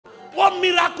What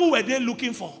miracle were they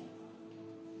looking for?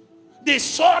 They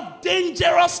saw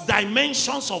dangerous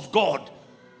dimensions of God.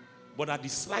 But at the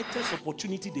slightest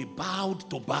opportunity, they bowed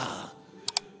to Baal.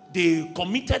 They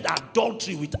committed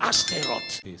adultery with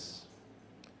Ashtaroth. Peace.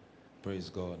 Praise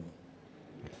God.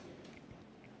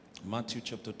 Matthew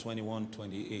chapter 21,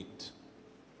 28.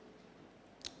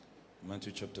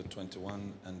 Matthew chapter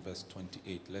 21 and verse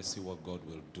 28. Let's see what God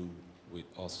will do with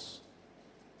us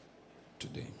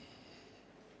today.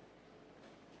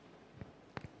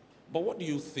 But what do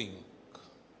you think?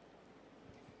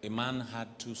 A man had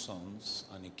 2 sons,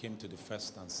 and he came to the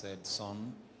first and said,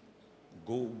 "Son,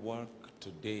 go work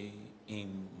today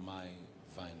in my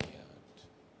vineyard."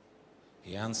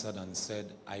 He answered and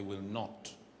said, "I will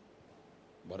not."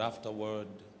 But afterward,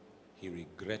 he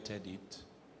regretted it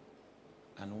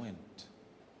and went.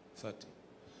 30.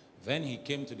 Then he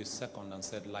came to the second and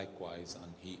said likewise,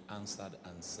 and he answered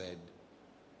and said,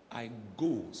 "I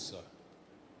go, sir."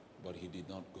 But he did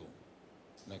not go.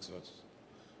 Next verse.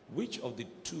 Which of the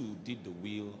 2 did the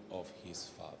will of his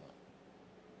father?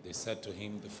 They said to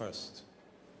him, "The first."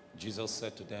 Jesus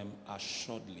said to them,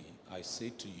 "Assuredly, I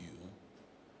say to you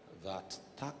that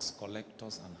tax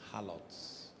collectors and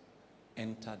harlots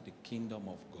entered the kingdom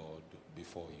of God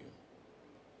before you."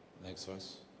 Next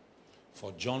verse.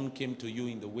 For John came to you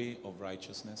in the way of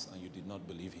righteousness, and you did not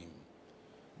believe him.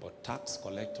 But tax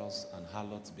collectors and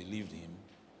harlots believed him,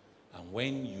 and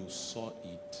when you saw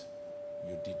it,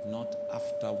 you did not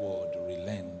afterward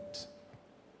relent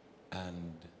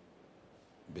and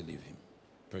believe him.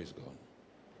 Praise God.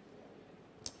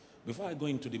 Before I go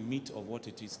into the meat of what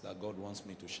it is that God wants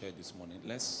me to share this morning,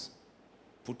 let's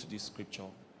put this scripture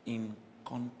in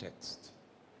context.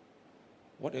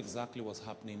 What exactly was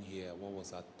happening here? What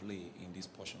was at play in this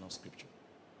portion of scripture?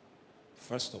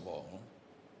 First of all,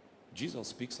 Jesus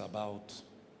speaks about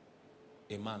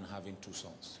a man having 2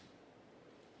 sons.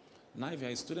 Now, if you're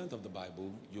a student of the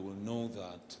Bible, you will know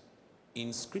that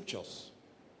in scriptures,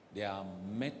 there are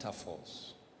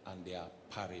metaphors and there are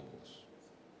parables.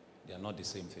 They are not the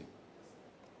same thing.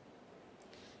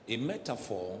 A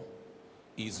metaphor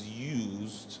is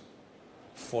used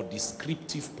for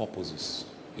descriptive purposes.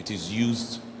 It is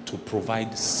used to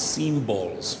provide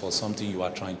symbols for something you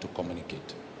are trying to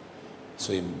communicate.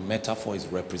 So a metaphor is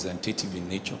representative in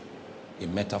nature. A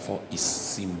metaphor is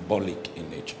symbolic in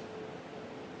nature.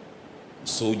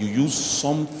 So you use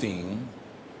something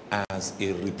as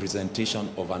a representation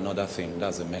of another thing.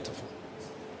 That's a metaphor.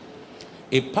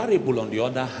 A parable, on the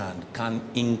other hand, can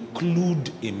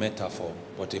include a metaphor,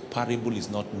 but a parable is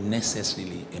not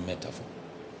necessarily a metaphor.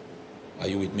 Are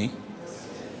you with me?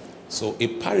 So a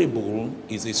parable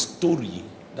is a story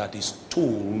that is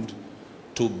told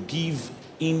to give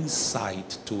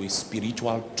insight to a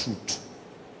spiritual truth.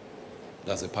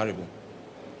 That's a parable.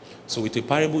 So with a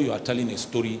parable, you are telling a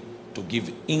story to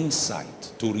give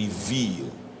insight, to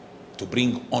reveal, to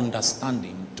bring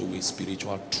understanding to a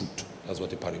spiritual truth. That's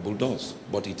what a parable does.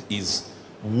 But it is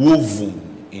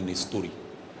woven in a story.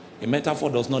 A metaphor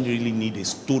does not really need a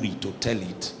story to tell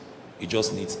it. It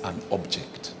just needs an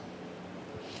object.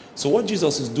 So what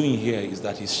Jesus is doing here is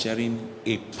that he's sharing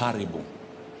a parable.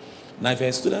 Now, if you're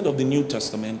a student of the New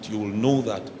Testament, you will know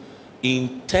that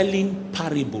in telling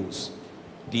parables,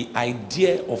 the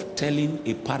idea of telling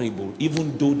a parable,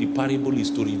 even though the parable is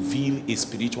to reveal a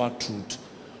spiritual truth,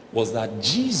 was that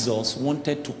Jesus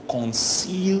wanted to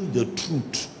conceal the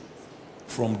truth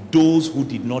from those who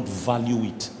did not value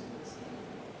it.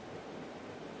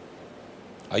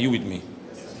 Are you with me?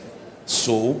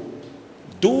 So,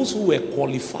 those who were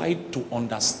qualified to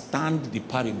understand the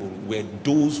parable were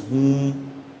those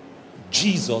whom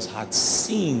Jesus had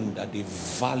seen that they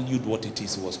valued what it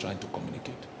is he was trying to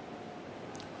communicate.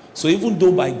 So even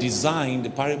though by design the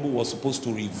parable was supposed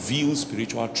to reveal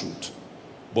spiritual truth,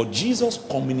 but Jesus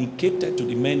communicated to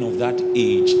the men of that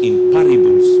age in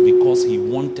parables because he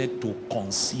wanted to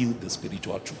conceal the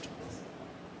spiritual truth.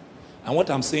 And what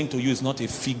I'm saying to you is not a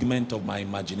figment of my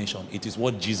imagination. It is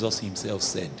what Jesus himself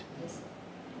said.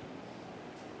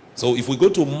 So if we go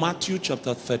to Matthew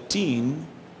chapter 13,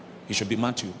 it should be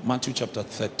Matthew chapter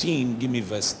 13, give me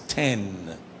verse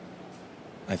 10.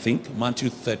 I think Matthew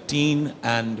 13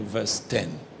 and verse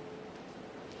 10.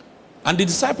 And the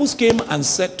disciples came and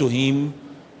said to him,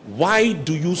 "Why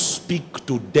do you speak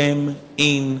to them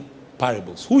in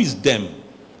parables?" Who is them?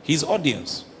 His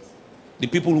audience. The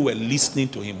people who were listening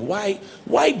to him.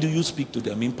 Why do you speak to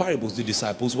them in parables? The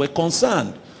disciples were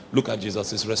concerned. Look at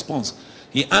Jesus' response.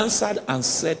 He answered and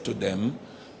said to them,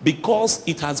 "Because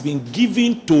it has been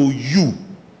given to you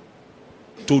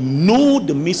to know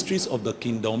the mysteries of the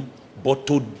kingdom, but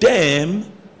to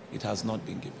them it has not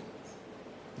been given."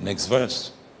 Next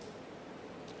verse.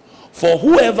 For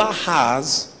whoever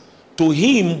has, to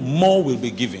him more will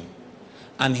be given,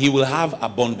 and he will have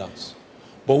abundance.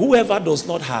 But whoever does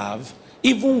not have,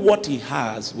 even what he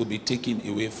has will be taken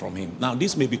away from him. Now,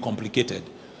 this may be complicated,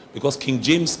 because King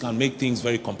James can make things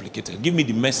very complicated. Give me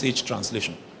the Message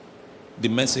translation. The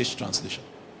Message translation.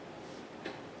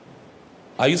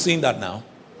 Are you seeing that now?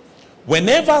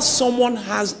 Whenever someone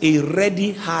has a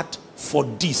ready heart for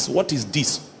this, what is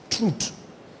this? Truth.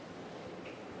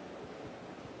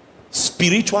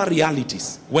 Spiritual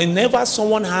realities. Whenever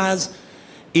someone has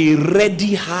a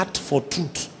ready heart for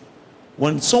truth,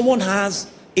 when someone has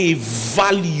a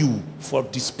value for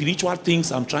the spiritual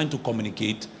things I'm trying to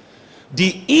communicate,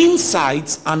 the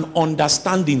insights and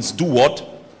understandings do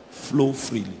what? Flow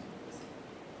freely.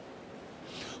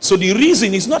 So the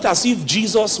reason is not as if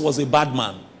Jesus was a bad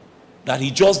man, that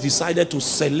he just decided to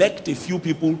select a few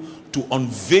people to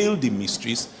unveil the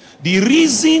mysteries. The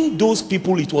reason those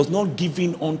people, it was not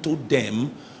given unto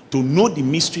them to know the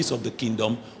mysteries of the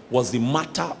kingdom, was the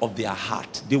matter of their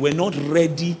heart. They were not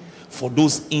ready for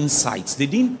those insights. They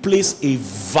didn't place a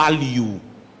value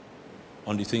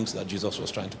on the things that Jesus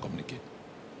was trying to communicate.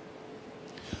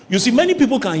 You see, many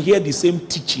people can hear the same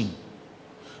teaching,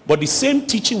 but the same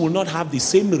teaching will not have the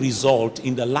same result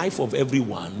in the life of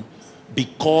everyone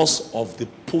because of the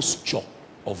posture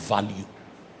of value.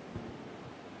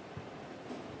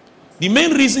 The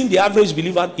main reason the average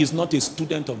believer is not a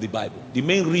student of the Bible, the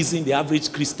main reason the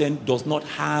average Christian does not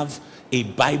have a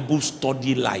Bible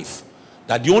study life,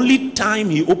 that the only time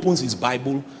he opens his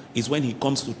Bible is when he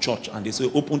comes to church and they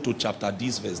say open to chapter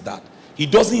this, verse that. He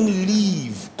doesn't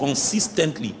live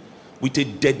consistently with a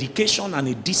dedication and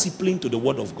a discipline to the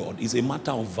word of God. Is a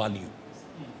matter of value.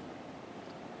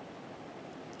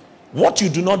 What you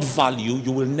do not value,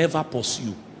 you will never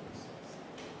pursue.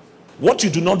 What you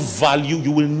do not value,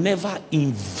 you will never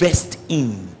invest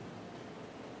in.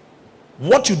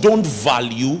 What you don't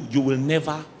value, you will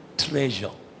never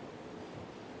treasure.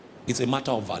 It's a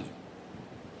matter of value.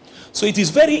 So it is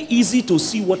very easy to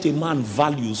see what a man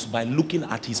values by looking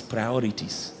at his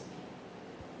priorities.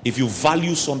 If you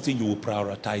value something, you will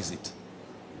prioritize it.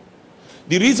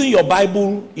 The reason your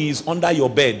Bible is under your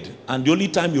bed and the only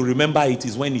time you remember it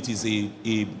is when it is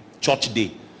a church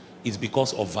day is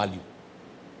because of value.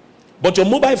 But your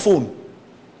mobile phone,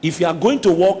 if you are going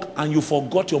to work and you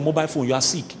forgot your mobile phone, you are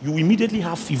sick, you immediately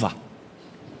have fever.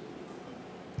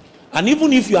 And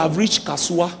even if you have reached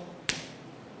Kasua,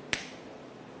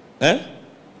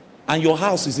 and your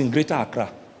house is in Greater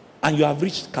Accra, and you have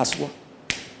reached Kasua,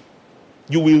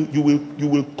 you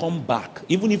will come back.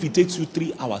 Even if it takes you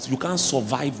 3 hours, you can't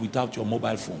survive without your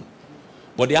mobile phone.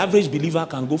 But the average believer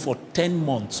can go for 10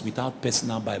 months without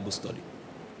personal Bible study.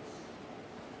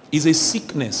 It's a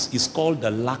sickness. It's called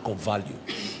the lack of value.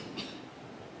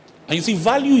 And you see,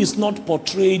 value is not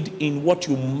portrayed in what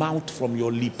you mouth from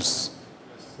your lips.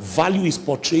 Value is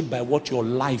portrayed by what your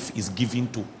life is given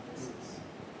to.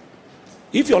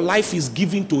 If your life is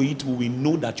given to it, we will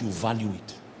know that you value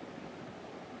it.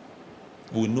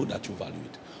 We will know that you value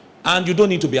it. And you don't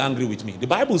need to be angry with me. The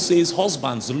Bible says,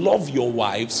 husbands, love your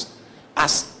wives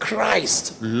as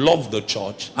Christ loved the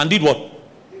church and did what?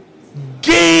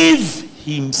 Gave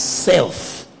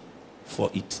himself for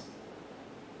it.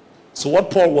 So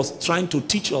what Paul was trying to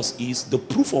teach us is the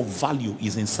proof of value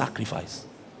is in sacrifice.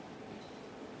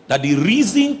 That the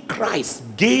reason Christ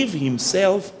gave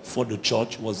himself for the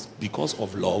church was because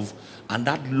of love, and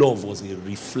that love was a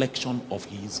reflection of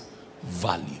his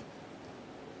value.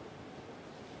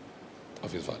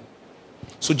 Of his value.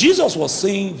 So Jesus was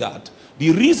saying that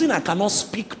the reason I cannot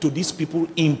speak to these people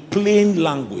in plain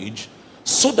language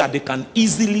so that they can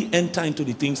easily enter into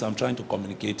the things I'm trying to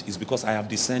communicate is because I have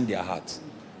discerned their hearts.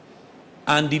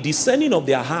 And the discerning of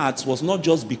their hearts was not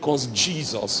just because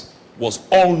Jesus was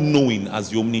all-knowing as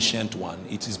the omniscient one.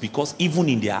 It is because even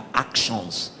in their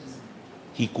actions,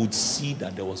 he could see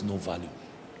that there was no value.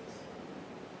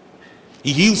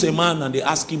 He heals a man and they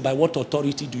ask him, by what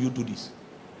authority do you do this?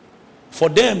 For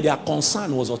them, their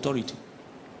concern was authority.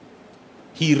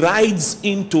 He rides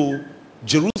into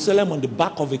Jerusalem on the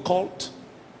back of a colt,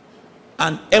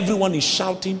 and everyone is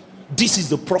shouting, this is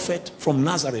the prophet from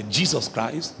Nazareth, Jesus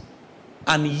Christ.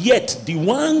 And yet, the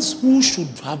ones who should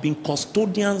have been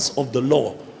custodians of the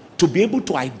law to be able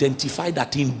to identify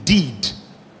that indeed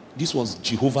this was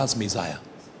Jehovah's Messiah,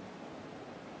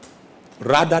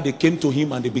 rather they came to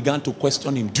him and they began to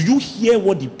question him. Do you hear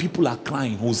what the people are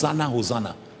crying? Hosanna,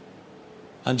 Hosanna.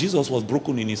 And Jesus was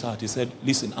broken in his heart. He said,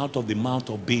 listen, out of the mouth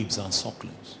of babes and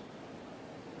sucklings,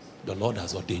 the Lord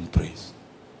has ordained praise.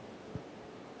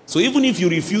 So even if you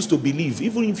refuse to believe,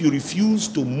 even if you refuse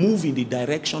to move in the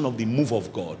direction of the move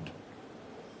of God,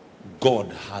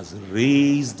 God has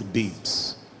raised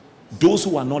babes. Those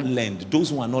who are not learned,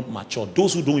 those who are not mature,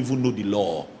 those who don't even know the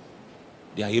law,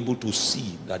 they are able to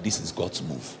see that this is God's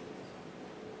move.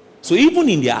 So even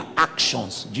in their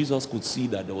actions, Jesus could see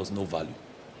that there was no value.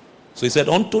 So he said,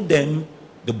 unto them,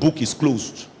 the book is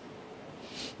closed.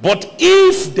 But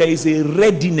if there is a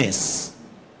readiness,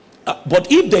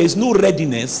 but if there is no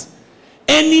readiness,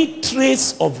 any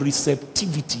trace of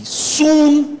receptivity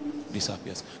soon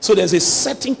disappears. So there's a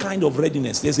certain kind of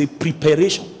readiness. There's a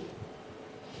preparation.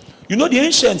 You know, the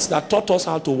ancients that taught us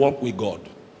how to walk with God,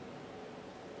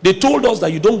 they told us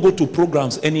that you don't go to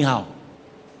programs anyhow.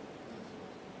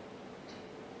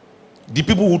 The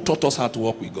people who taught us how to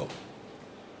walk with God.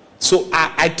 So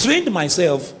I trained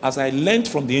myself as I learned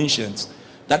from the ancients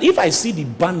that if I see the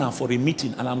banner for a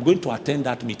meeting and I'm going to attend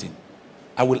that meeting,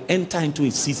 I will enter into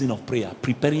a season of prayer,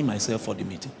 preparing myself for the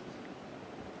meeting.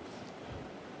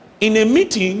 In a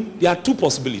meeting, there are two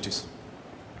possibilities.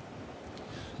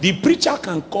 The preacher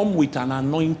can come with an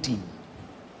anointing,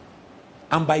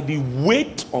 and by the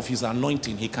weight of his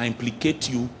anointing, he can implicate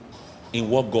you in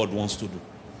what God wants to do.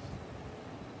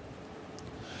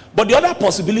 But the other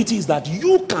possibility is that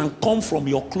you can come from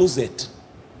your closet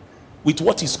with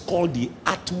what is called the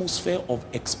atmosphere of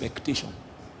expectation.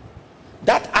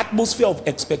 That atmosphere of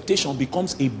expectation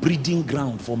becomes a breeding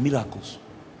ground for miracles.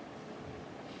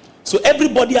 So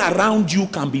everybody around you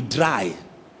can be dry.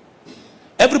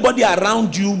 Everybody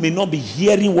around you may not be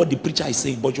hearing what the preacher is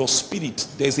saying, but your spirit,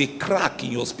 there's a crack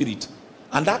in your spirit.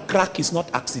 And that crack is not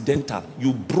accidental.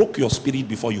 You broke your spirit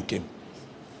before you came.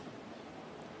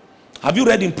 Have you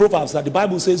read in Proverbs that the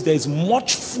Bible says there is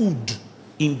much food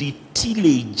in the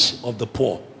tillage of the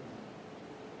poor?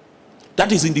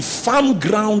 That is, in the farm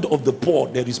ground of the poor,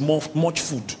 there is much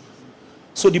food.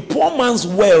 So the poor man's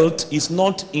wealth is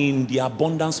not in the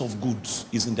abundance of goods,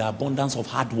 it's in the abundance of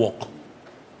hard work.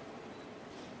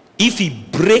 If he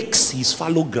breaks his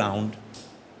fallow ground,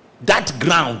 that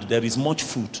ground, there is much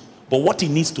fruit. But what he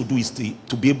needs to do is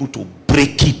to be able to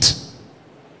break it.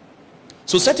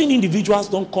 So certain individuals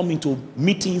don't come into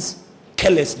meetings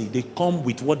carelessly. They come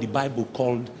with what the Bible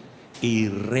called a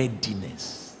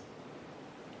readiness.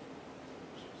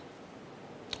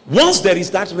 Once there is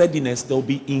that readiness, there will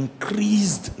be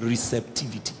increased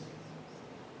receptivity.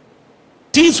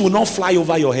 Things will not fly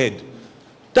over your head.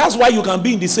 That's why you can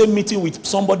be in the same meeting with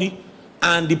somebody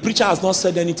and the preacher has not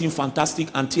said anything fantastic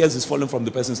and tears is falling from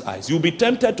the person's eyes. You'll be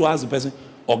tempted to ask the person,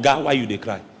 Oga, why you they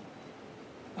cry?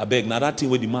 I beg, now that thing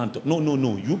with the man. No.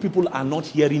 You people are not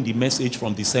hearing the message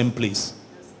from the same place.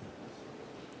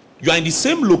 You are in the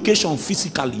same location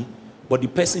physically, but the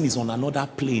person is on another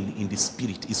plane in the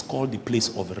spirit. It's called the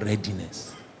place of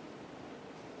readiness.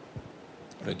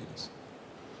 Readiness.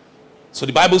 So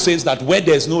the Bible says that where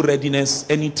there's no readiness,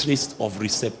 any trace of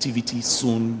receptivity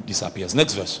soon disappears.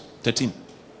 Next verse, 13.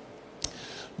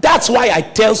 That's why I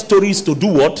tell stories to do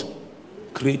what?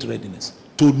 Create readiness.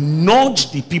 To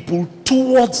nudge the people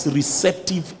towards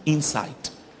receptive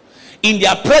insight. In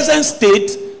their present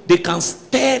state, they can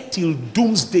stare till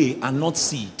doomsday and not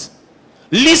see it.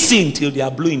 Listen till they are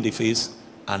blue in the face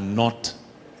and not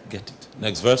get it.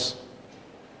 Next verse.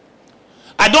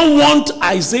 I don't want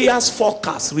Isaiah's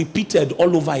forecast repeated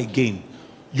all over again.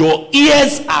 Your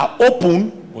ears are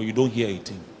open, but you don't hear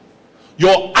it.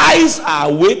 Your eyes are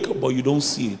awake, but you don't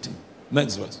see it.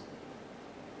 Next verse.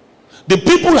 The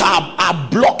people are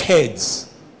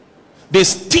blockheads. They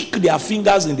stick their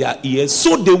fingers in their ears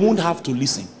so they won't have to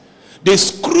listen. They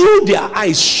screw their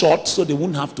eyes shut so they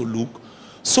won't have to look.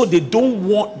 So they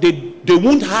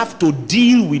won't have to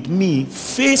deal with me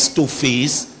face to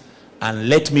face and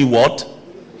let me what?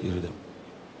 Hear them.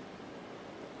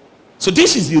 So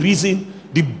this is the reason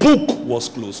the book was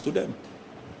closed to them.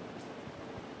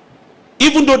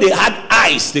 Even though they had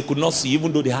eyes, they could not see.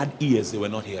 Even though they had ears, they were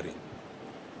not hearing.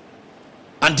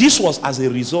 And this was as a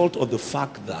result of the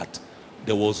fact that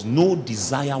there was no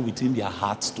desire within their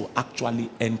hearts to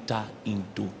actually enter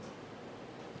into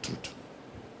truth.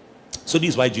 So this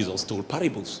is why Jesus told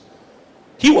parables.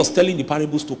 He was telling the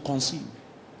parables to conceive,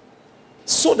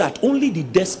 so that only the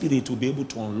desperate will be able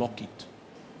to unlock it.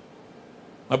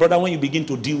 My brother, when you begin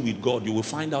to deal with God, you will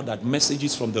find out that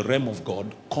messages from the realm of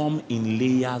God come in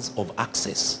layers of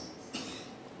access.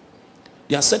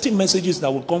 There are certain messages that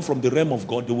will come from the realm of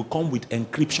God. They will come with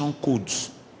encryption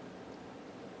codes.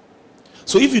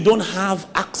 So if you don't have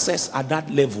access at that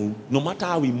level, no matter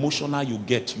how emotional you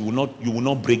get, you will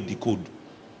not break the code.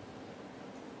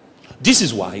 This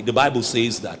is why the Bible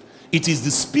says that it is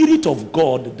the Spirit of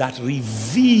God that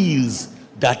reveals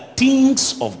the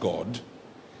things of God,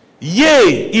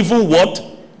 yea, even what?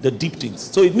 The deep things.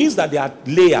 So it means that there are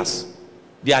layers.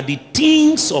 They are the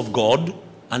things of God,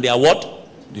 and they are what?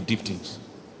 The deep things.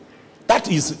 That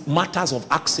is matters of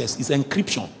access. It's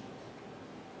encryption.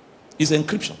 It's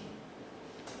encryption.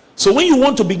 So when you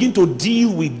want to begin to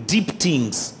deal with deep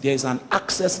things, there is an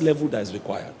access level that is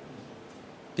required.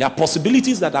 There are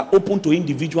possibilities that are open to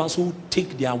individuals who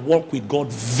take their walk with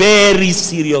God very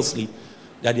seriously,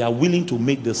 that they are willing to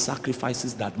make the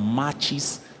sacrifices that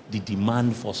matches the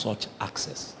demand for such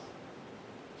access.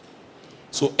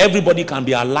 So everybody can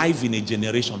be alive in a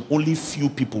generation. Only few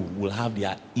people will have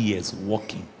their ears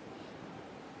working.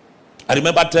 I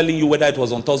remember telling you, whether it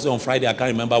was on Thursday or on Friday, I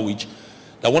can't remember which,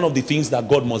 that one of the things that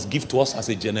God must give to us as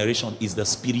a generation is the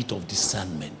spirit of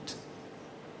discernment.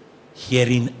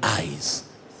 Hearing eyes,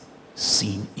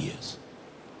 seeing ears.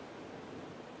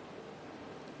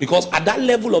 Because at that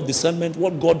level of discernment,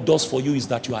 what God does for you is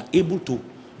that you are able to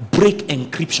break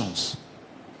encryptions.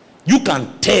 You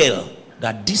can tell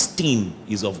that this thing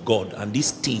is of God and this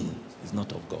thing is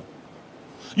not of God.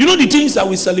 You know the things that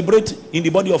we celebrate in the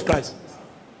body of Christ?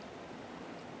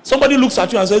 Somebody looks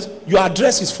at you and says, your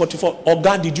address is 44. Oh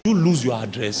God, did you lose your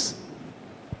address?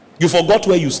 You forgot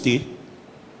where you stay?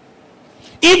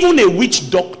 Even a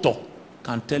witch doctor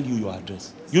can tell you your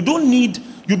address. You don't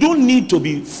need to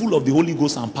be full of the Holy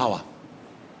Ghost and power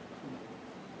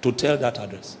to tell that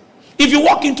address. If you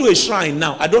walk into a shrine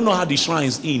now, I don't know how the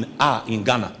shrines are in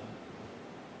Ghana,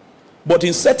 but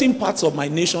in certain parts of my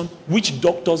nation, witch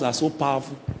doctors are so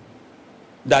powerful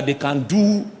that they can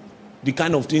do the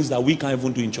kind of things that we can't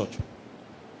even do in church.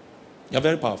 They're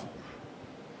very powerful.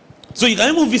 So you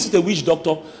can even visit a witch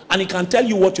doctor and he can tell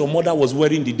you what your mother was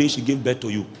wearing the day she gave birth to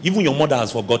you. Even your mother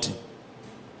has forgotten.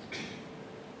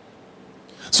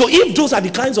 So if those are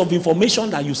the kinds of information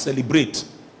that you celebrate,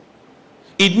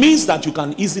 it means that you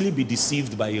can easily be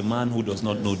deceived by a man who does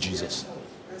not know Jesus.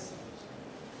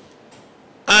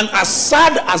 And as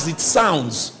sad as it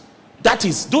sounds,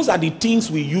 those are the things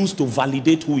we use to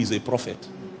validate who is a prophet.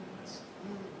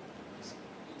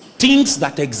 Things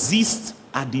that exist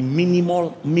at the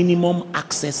minimum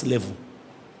access level.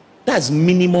 That's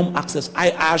minimum access.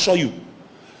 I assure you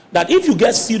that if you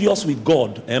get serious with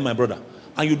God, my brother,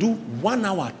 and you do 1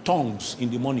 hour tongues in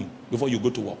the morning before you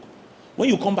go to work, when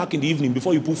you come back in the evening,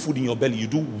 before you put food in your belly, you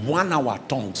do 1 hour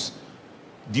tongues,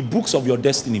 the books of your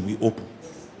destiny will open.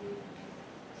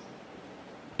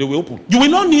 They will open. You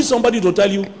will not need somebody to tell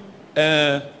you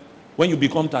when you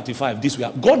become 35 this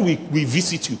way. God will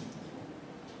visit you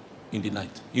in the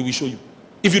night. He will show you.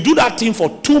 If you do that thing for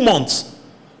 2 months,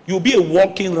 you'll be a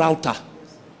walking router.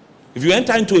 If you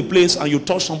enter into a place and you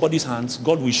touch somebody's hands,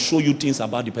 God will show you things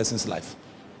about the person's life.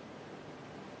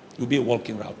 You'll be a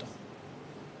walking router.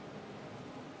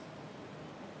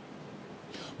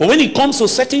 But when it comes to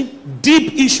certain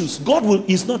deep issues, God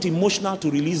is not emotional to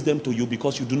release them to you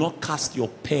because you do not cast your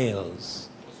pearls.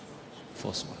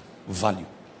 First one, value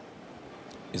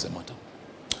is a matter.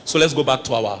 So let's go back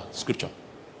to our scripture.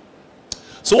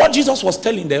 So what Jesus was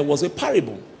telling there was a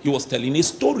parable. He was telling a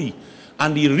story.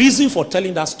 And the reason for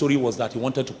telling that story was that he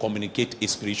wanted to communicate a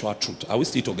spiritual truth. Are we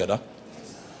still together?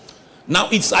 Now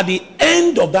it's at the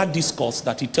end of that discourse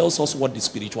that he tells us what the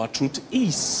spiritual truth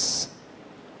is.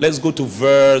 Let's go to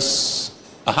verse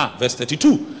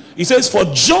 32. He says, for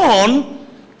John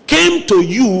came to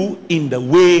you in the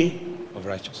way of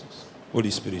righteousness.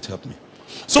 Holy Spirit, help me.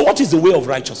 So what is the way of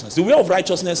righteousness? The way of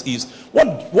righteousness is,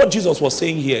 what Jesus was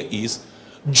saying here is,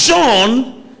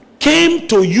 John came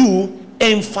to you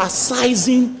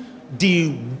emphasizing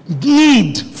the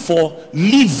need for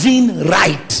living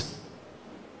right.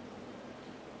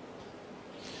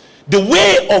 The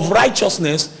way of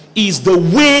righteousness is the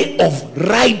way of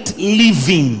right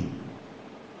living.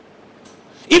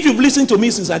 If you've listened to me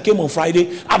since I came on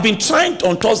Friday,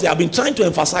 on Thursday, I've been trying to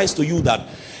emphasize to you that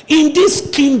in this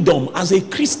kingdom, as a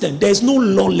Christian, there's no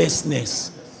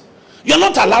lawlessness. You're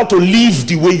not allowed to live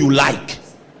the way you like.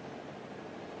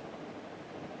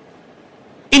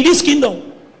 In this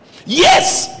kingdom,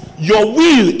 yes, your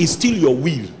will is still your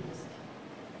will.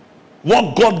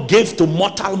 What God gave to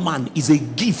mortal man is a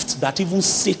gift that even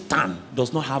Satan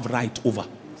does not have right over.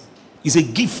 It's a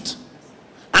gift.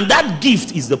 And that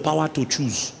gift is the power to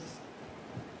choose.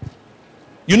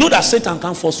 You know that Satan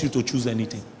can't force you to choose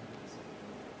anything.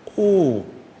 Oh,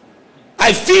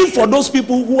 I feel for those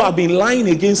people who have been lying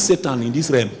against Satan in this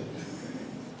realm.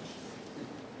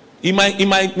 In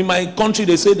my country,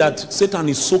 they say that Satan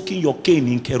is soaking your cane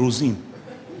in kerosene.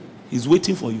 He's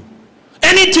waiting for you.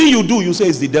 Anything you do, you say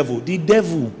it's the devil. The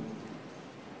devil.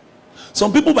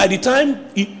 Some people, by the time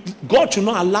God should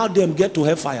not allow them get to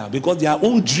hellfire because their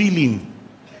own drilling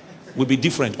will be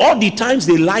different. All the times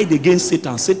they lied against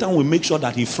Satan, Satan will make sure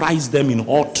that he fries them in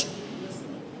hot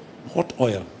Hot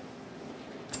oil.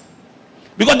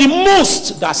 Because the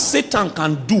most that Satan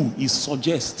can do is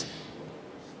suggest.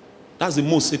 That's the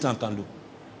most Satan can do.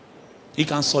 He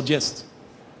can suggest.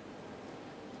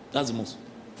 That's the most.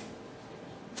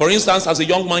 For instance, as a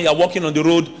young man, you're walking on the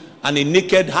road and a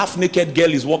naked, half-naked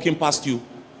girl is walking past you.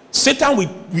 Satan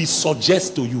will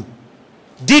suggest to you,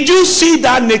 did you see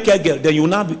that naked girl? Then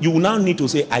you will now need to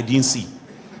say, I didn't see.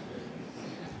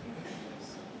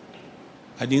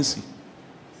 I didn't see.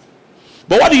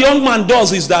 But what the young man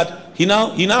does is that he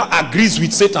now agrees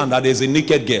with Satan that there's a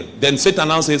naked girl. Then Satan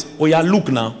now says, oh yeah, look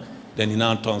now. Then he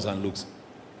now turns and looks.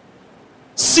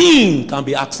 Seeing can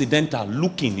be accidental.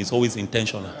 Looking is always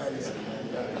intentional.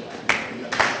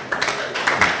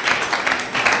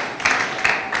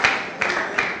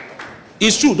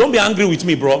 It's true. Don't be angry with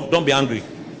me, bro. Don't be angry.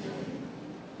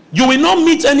 You will not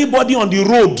meet anybody on the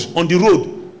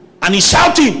road, and he's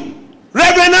shouting,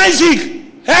 Reverend Isaac,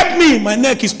 help me. My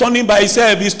neck is turning by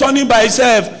itself. It's turning by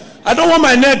itself. I don't want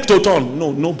my neck to turn.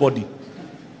 No, nobody.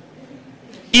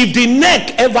 If the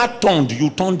neck ever turned, you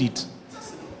turned it.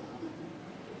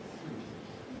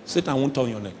 Satan won't turn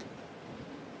your neck.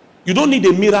 You don't need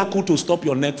a miracle to stop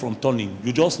your neck from turning.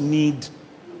 You just need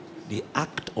the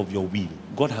act of your will.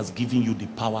 God has given you the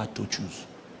power to choose.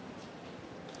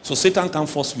 So Satan can't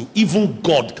force you. Even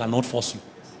God cannot force you.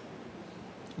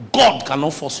 God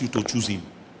cannot force you to choose him.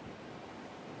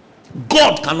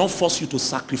 God cannot force you to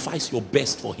sacrifice your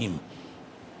best for him.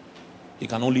 He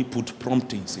can only put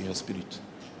promptings in your spirit.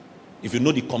 If you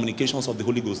know the communications of the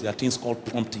Holy Ghost, there are things called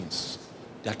promptings.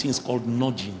 There are things called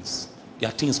nudgings. There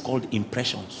are things called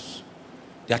impressions.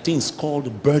 There are things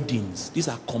called burdens. These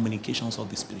are communications of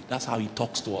the Spirit. That's how he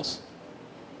talks to us.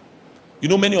 You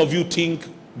know, many of you think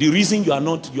the reason you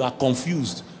are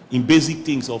confused in basic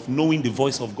things of knowing the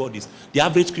voice of God is the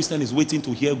average Christian is waiting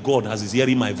to hear God as he's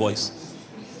hearing my voice.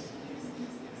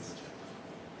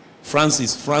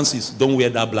 Francis, don't wear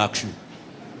that black shoe.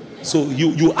 So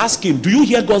you ask him, do you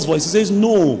hear God's voice? He says,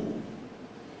 no.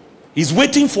 He's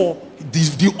waiting for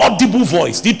the audible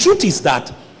voice. The truth is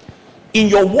that in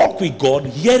your walk with God,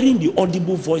 hearing the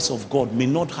audible voice of God may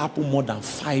not happen more than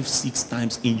 5-6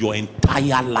 times in your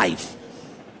entire life.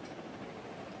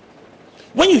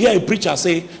 When you hear a preacher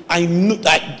say, I know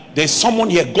that there's someone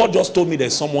here, God just told me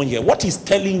there's someone here, what he's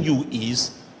telling you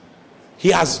is he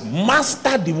has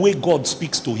mastered the way God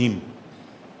speaks to him.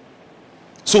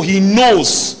 So he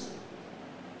knows.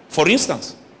 For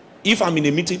instance, if I'm in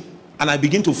a meeting and I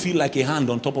begin to feel like a hand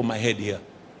on top of my head here,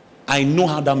 I know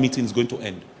how that meeting is going to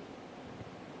end.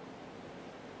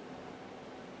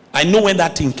 I know when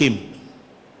that thing came.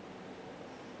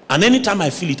 And anytime I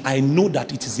feel it, I know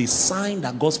that it is a sign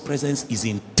that God's presence is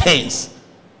intense.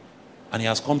 And he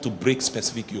has come to break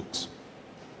specific yokes.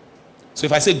 So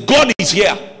if I say God is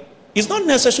here, it's not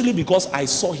necessarily because I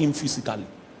saw him physically.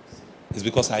 It's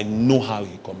because I know how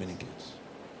he communicates.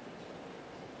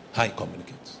 How he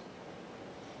communicates.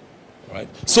 All right?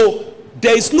 So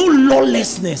there is no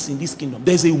lawlessness in this kingdom.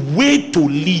 There's a way to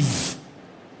live.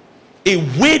 A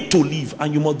way to live,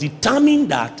 and you must determine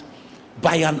that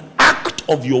by an act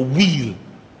of your will,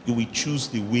 you will choose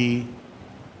the way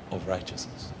of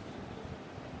righteousness.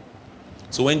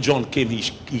 So when John came,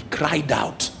 he cried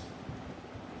out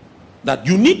that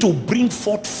you need to bring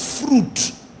forth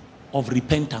fruit of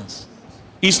repentance.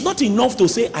 It's not enough to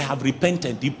say, I have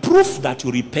repented. The proof that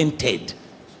you repented,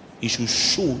 it should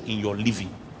show in your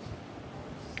living.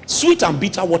 Sweet and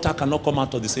bitter water cannot come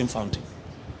out of the same fountain.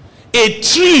 A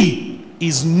tree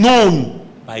is known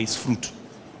by its fruit.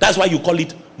 That's why you call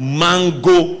it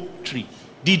mango tree.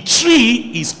 The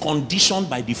tree is conditioned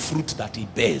by the fruit that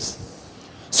it bears.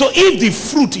 So if the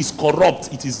fruit is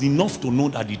corrupt, it is enough to know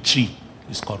that the tree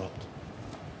is corrupt.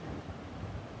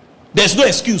 There's no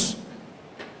excuse.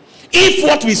 If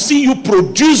what we see you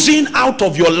producing out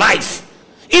of your life,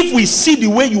 if we see the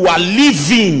way you are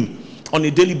living on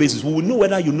a daily basis, we will know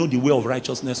whether you know the way of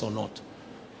righteousness or not.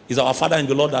 It's our Father in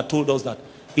the Lord that told us that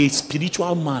a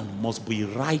spiritual man must be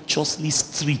righteously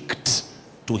strict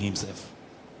to himself.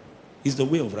 It's the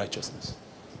way of righteousness.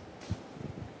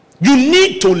 You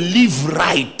need to live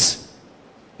right.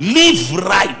 Live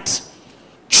right.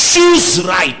 Choose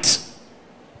right.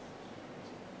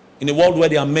 In a world where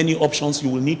there are many options, you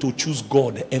will need to choose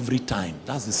God every time.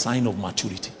 That's the sign of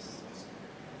maturity.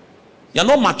 You're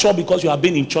not mature because you have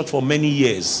been in church for many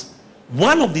years.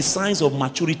 One of the signs of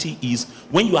maturity is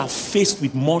when you are faced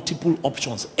with multiple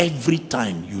options, every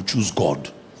time you choose God.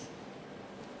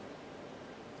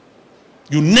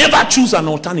 You never choose an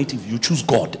alternative. You choose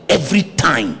God every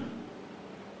time.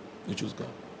 You choose God.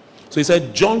 So he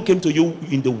said, John came to you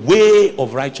in the way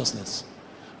of righteousness,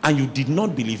 and you did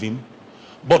not believe him.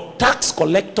 But tax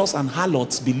collectors and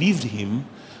harlots believed him,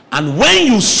 and when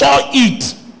you saw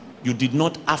it, you did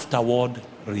not afterward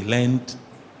relent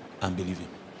and believe him.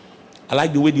 I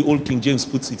like the way the old King James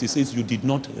puts it. He says, you did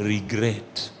not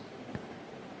regret.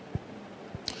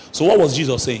 So what was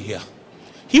Jesus saying here?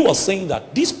 He was saying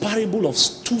that this parable of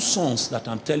two sons that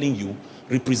I'm telling you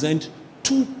represent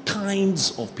two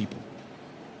kinds of people.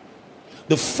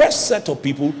 The first set of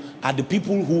people are the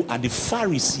people who are the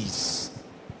Pharisees,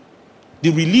 the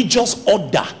religious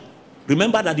order.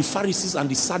 Remember that the Pharisees and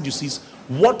the Sadducees,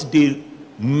 what they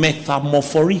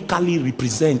metamorphorically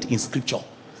represent in scripture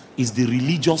is the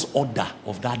religious order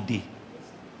of that day.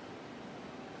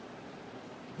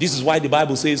 This is why the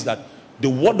Bible says that the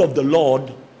word of the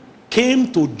Lord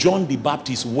came to John the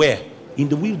Baptist where? In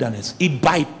the wilderness. It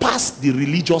bypassed the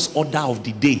religious order of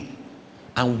the day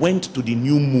and went to the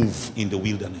new move in the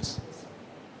wilderness.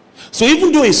 So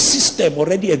even though a system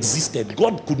already existed,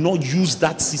 God could not use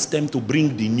that system to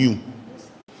bring the new.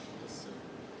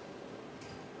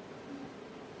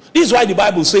 This is why the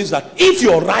Bible says that if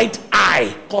your right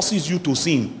eye causes you to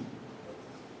sin,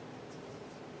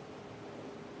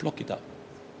 pluck it out.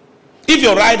 If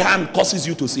your right hand causes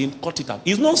you to sin, cut it out.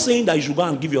 He's not saying that you should go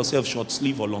and give yourself short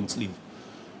sleeve or long sleeve.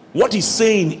 What he's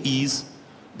saying is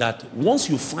that once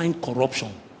you find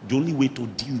corruption, the only way to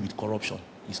deal with corruption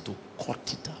is to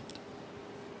cut it out.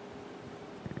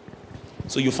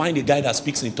 So you find a guy that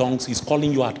speaks in tongues, he's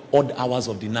calling you at odd hours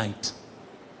of the night.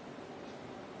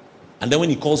 And then when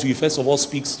he calls you, he first of all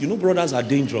speaks. You know, brothers are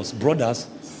dangerous. Brothers.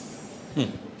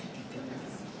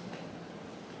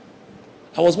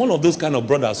 I was one of those kind of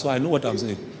brothers, so I know what I'm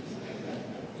saying.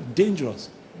 Dangerous.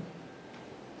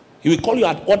 He will call you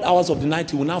at odd hours of the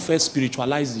night. He will now first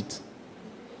spiritualize it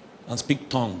and speak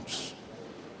tongues.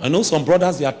 I know some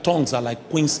brothers, their tongues are like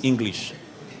Queen's English.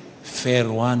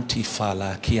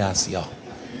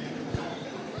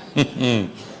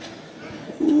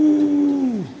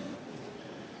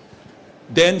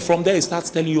 Then from there he starts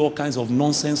telling you all kinds of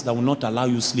nonsense that will not allow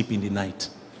you sleep in the night.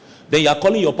 Then you are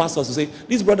calling your pastor to say,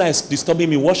 this brother is disturbing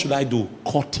me, what should I do?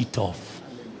 Cut it off.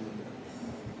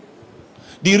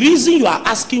 The reason you are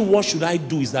asking what should I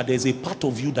do is that there's a part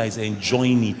of you that is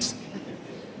enjoying it.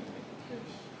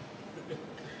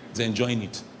 It's enjoying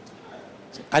it.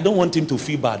 I don't want him to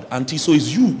feel bad, auntie. So it's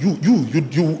you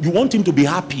want him to be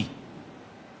happy,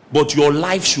 but your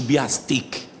life should be at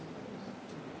stake.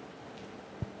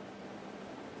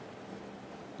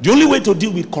 The only way to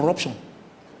deal with corruption,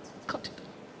 cut it.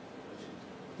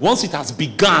 Once it has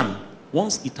begun,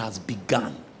 must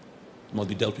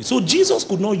be dealt with. So Jesus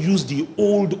could not use the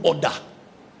old order.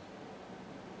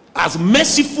 As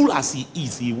merciful as he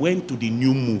is, he went to the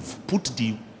new move,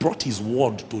 brought his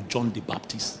word to John the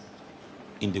Baptist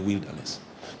in the wilderness.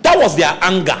 That was their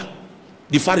anger,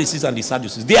 the Pharisees and the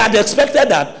Sadducees. They had expected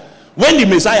that when the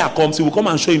Messiah comes, he will come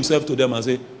and show himself to them and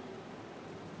say,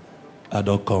 I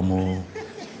don't come. Oh.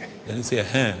 Then they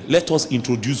say, let us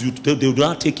introduce you. They will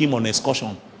not take him on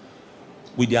excursion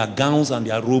with their gowns and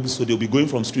their robes, so they'll be going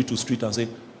from street to street and say,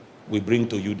 we bring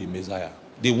to you the Messiah.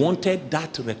 They wanted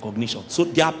that recognition. So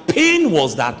their pain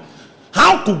was that,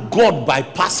 how could God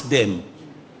bypass them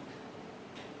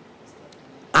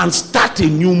and start a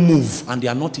new move and they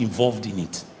are not involved in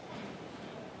it?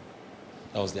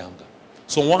 That was the anger.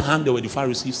 So on one hand, there were the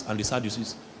Pharisees and the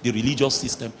Sadducees, the religious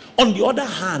system. On the other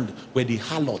hand were the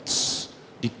harlots,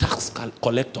 the tax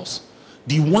collectors,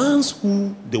 the ones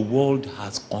who the world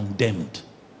has condemned.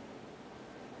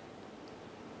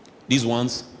 These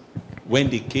ones, when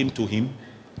they came to him,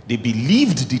 they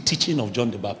believed the teaching of John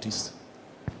the Baptist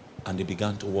and they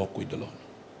began to walk with the Lord.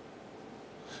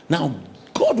 Now,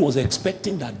 God was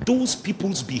expecting that those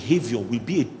people's behavior will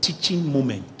be a teaching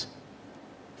moment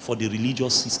for the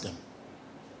religious system.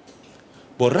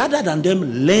 But rather than them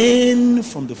learn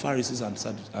from the Pharisees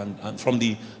and from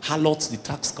the harlots, the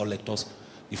tax collectors,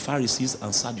 the Pharisees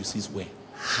and Sadducees were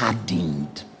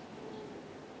hardened.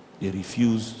 They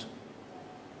refused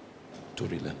to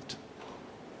relent.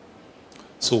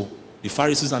 So the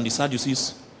Pharisees and the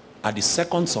Sadducees are the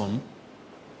second son,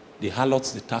 the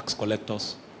harlots, the tax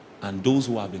collectors, and those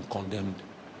who have been condemned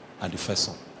are the first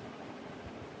son.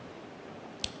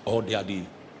 Or they are the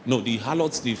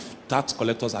harlots, the tax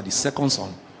collectors are the second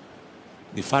son.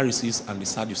 The Pharisees and the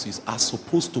Sadducees are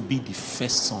supposed to be the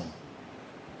first son.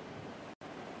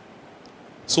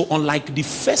 So unlike the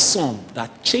first son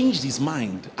that changed his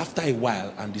mind after a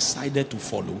while and decided to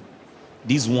follow,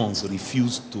 these ones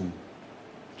refused to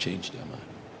change their mind.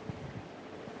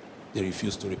 They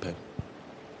refused to repent.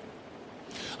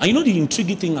 And you know the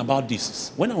intriguing thing about this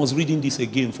is, when I was reading this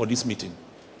again for this meeting,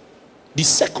 the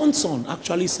second son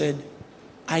actually said,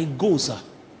 I go, sir.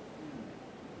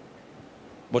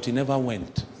 But he never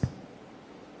went.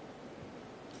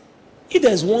 If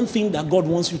there's one thing that God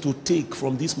wants you to take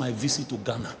from this my visit to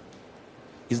Ghana,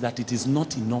 is that it is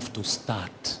not enough to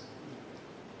start.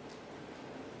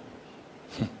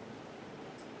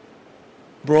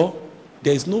 Bro,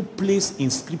 there is no place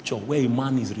in scripture where a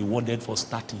man is rewarded for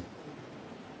starting.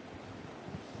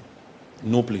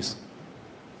 No place.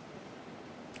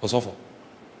 Osofo.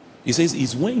 He says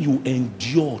it's when you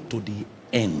endure to the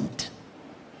end,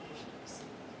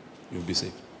 you'll be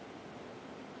saved.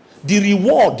 The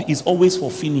reward is always for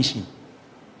finishing.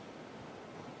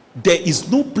 There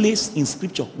is no place in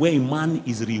scripture where a man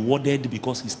is rewarded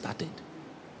because he started.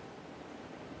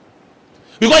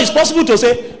 Because it's possible to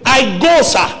say, I go,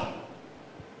 sir.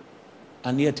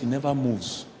 And yet he never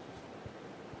moves.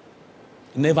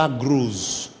 Never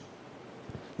grows.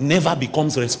 Never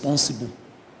becomes responsible.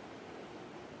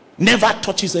 Never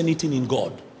touches anything in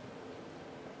God.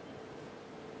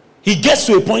 He gets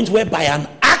to a point where by an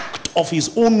act of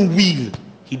his own will,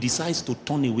 he decides to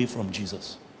turn away from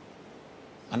Jesus.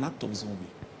 An act of his own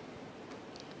will.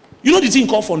 You know the thing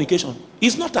called fornication?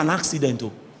 It's not an accident.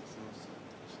 Oh.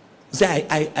 Say,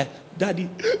 Daddy,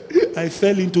 I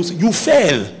fell into sin. You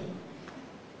fell.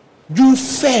 You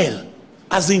fell.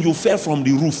 As in you fell from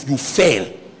the roof. You fell.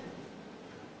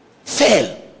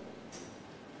 Fell.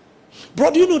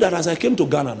 Bro, do you know that as I came to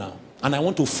Ghana now, and I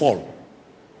want to fall?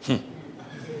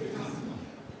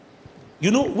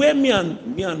 You know, where me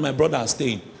and my brother are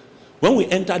staying, when we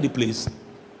enter the place,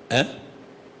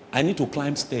 I need to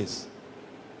climb stairs.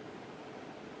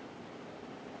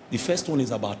 The first one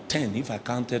is about 10, if I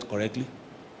counted correctly.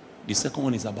 The second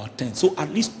one is about 10. So at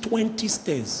least 20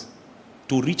 stairs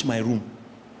to reach my room.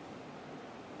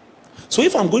 So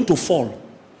if I'm going to fall,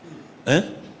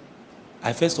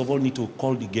 I first of all need to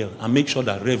call the girl and make sure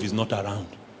that Rev is not around.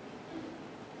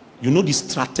 You know the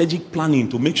strategic planning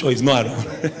to make sure he's not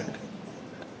around.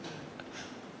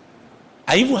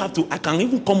 I can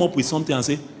even come up with something and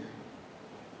say,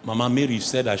 Mama Mary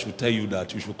said I should tell you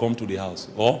that you should come to the house.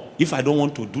 Or if I don't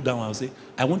want to do that one, I'll say,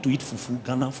 I want to eat fufu,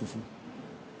 Ghana fufu.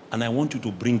 And I want you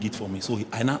to bring it for me. So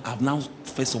I've now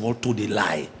first of all told a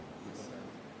lie.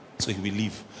 So he will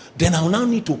leave. Then I'll now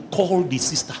need to call the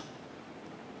sister.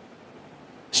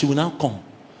 She will now come.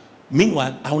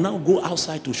 Meanwhile, I'll now go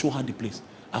outside to show her the place.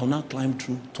 I'll now climb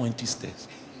through 20 stairs.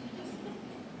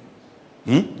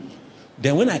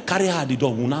 Then when I carry her at the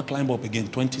door, we'll now climb up again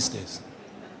 20 stairs.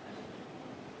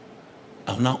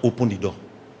 I'll now open the door.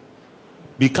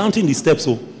 Be counting the steps,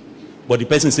 so. But the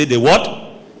person said, they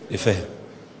what? They fell.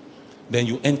 Then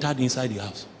you entered inside the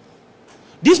house.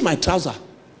 This my trouser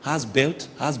has belt,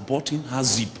 has button,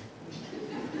 has zip.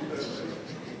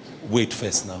 Wait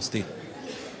first now, stay.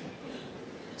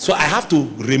 So I have to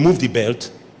remove the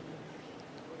belt,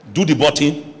 do the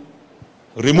button,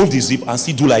 remove the zip, and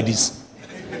still do like this.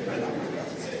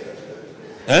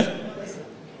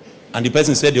 And the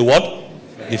person said, they what?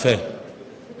 They fell.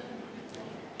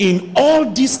 In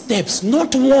all these steps,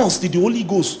 not once did the Holy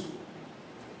Ghost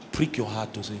prick your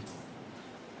heart to say,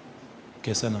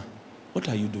 Kesiena, what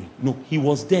are you doing? No, he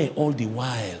was there all the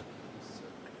while.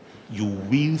 You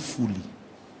willfully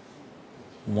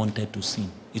wanted to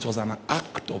sin. It was an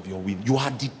act of your will. You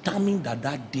are determined that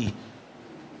that day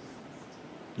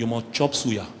you must chop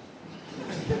suya.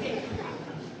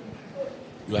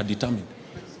 You are determined.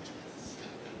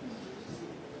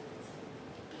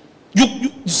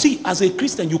 You see, as a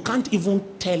Christian, you can't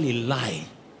even tell a lie.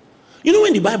 You know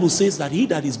when the Bible says that he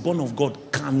that is born of God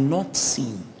cannot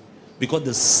sin because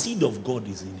the seed of God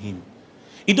is in him.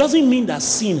 It doesn't mean that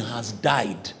sin has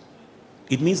died.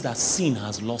 It means that sin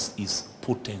has lost its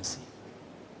potency.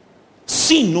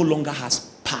 Sin no longer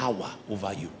has power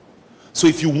over you. So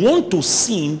if you want to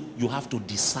sin, you have to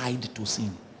decide to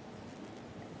sin.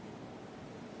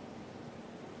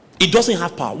 It doesn't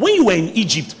have power. When you were in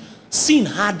Egypt, sin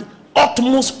had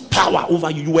utmost power over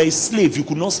you. You were a slave. You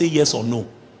could not say yes or no.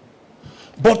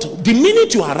 But the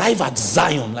minute you arrive at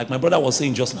Zion, like my brother was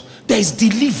saying just now, there is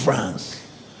deliverance.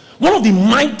 One of the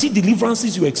mighty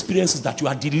deliverances you experience is that you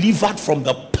are delivered from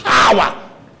the power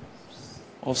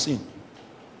of sin.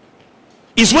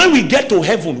 It's when we get to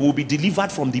heaven, we'll be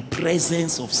delivered from the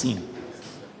presence of sin.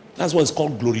 That's what is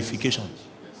called glorification.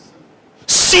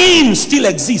 Sin still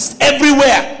exists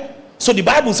everywhere. So the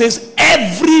Bible says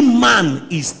every man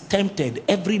is tempted.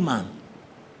 Every man.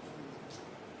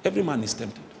 Every man is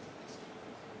tempted.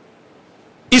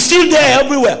 It's still there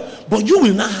everywhere. But you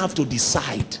will now have to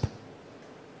decide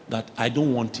that I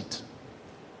don't want it.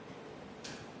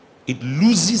 It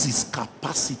loses its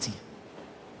capacity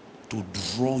to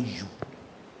draw you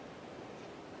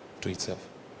to itself.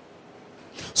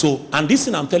 So, and this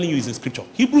thing I'm telling you is in scripture.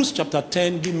 Hebrews chapter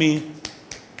 10, give me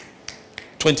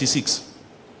 26.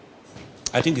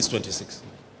 I think it's 26.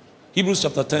 Hebrews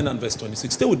chapter 10 and verse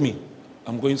 26. Stay with me.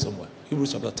 I'm going somewhere.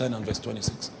 Hebrews chapter 10 and verse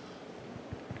 26.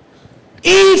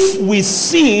 If we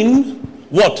sin,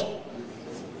 what?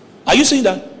 Are you saying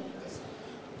that?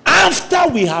 After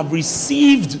we have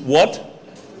received what?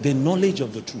 The knowledge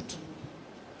of the truth.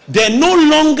 There no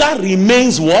longer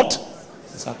remains what?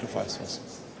 Sacrifice for sin.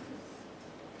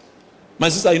 My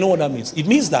sister, you know what that means? It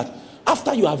means that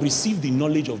after you have received the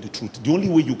knowledge of the truth, the only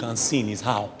way you can sin is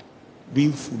how?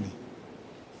 Willfully.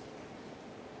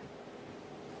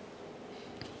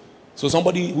 So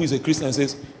somebody who is a Christian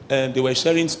says, they were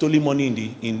sharing stolen money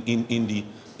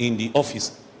in the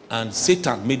office, and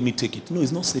Satan made me take it. No,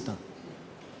 it's not Satan.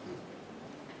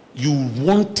 You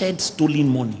wanted stolen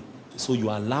money, so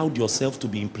you allowed yourself to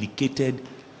be implicated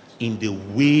in the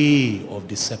way of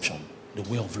deception, the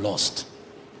way of lust.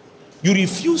 You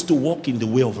refuse to walk in the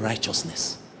way of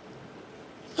righteousness.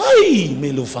 Hey,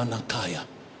 Melofanakaya.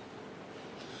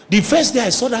 The first day I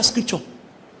saw that scripture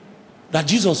that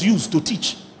Jesus used to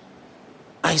teach,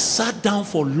 I sat down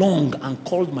for long and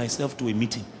called myself to a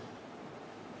meeting.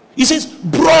 He says,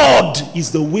 broad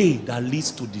is the way that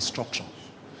leads to destruction.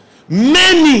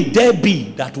 Many there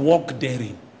be that walk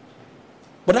therein.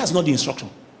 But that's not the instruction.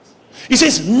 He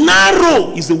says,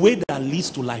 narrow is the way that leads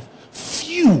to life.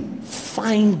 Few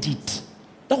find it.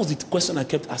 That was the question I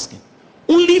kept asking.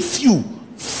 Only few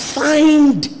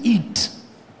find it.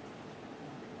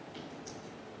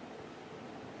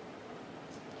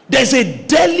 There's a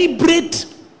deliberate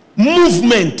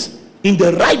movement in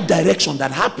the right direction that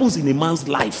happens in a man's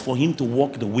life for him to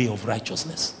walk the way of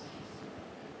righteousness.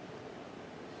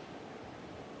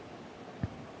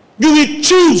 You will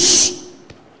choose.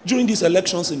 During these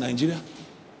elections in Nigeria,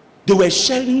 they were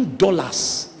sharing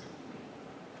dollars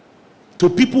to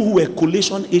people who were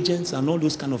collation agents and all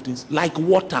those kind of things, like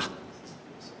water.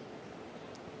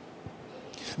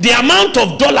 The amount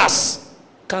of dollars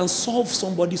can solve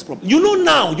somebody's problem. You know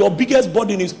now, your biggest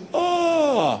burden is,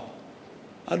 I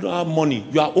don't have money.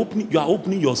 You are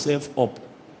opening yourself up.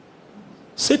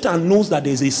 Satan knows that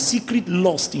there's a secret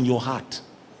lust in your heart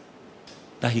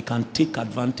that he can take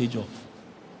advantage of.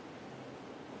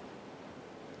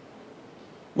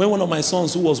 When one of my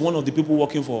sons, who was one of the people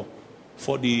working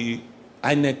for the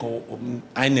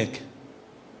INEC,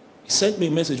 he sent me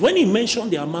a message. When he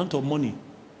mentioned the amount of money,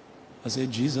 I said,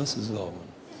 Jesus is Lord.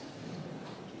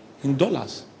 In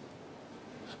dollars.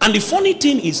 And the funny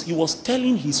thing is, he was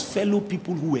telling his fellow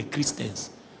people who were Christians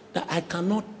that I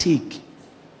cannot take.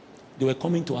 They were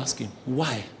coming to ask him,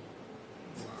 why?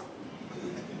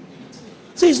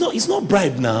 So it's not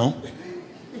bribe now.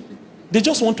 They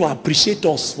just want to appreciate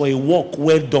us for a work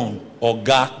well done, or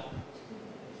ga.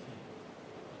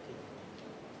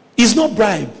 It's not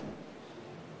bribe.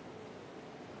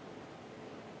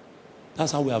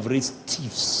 That's how we have raised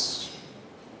thieves.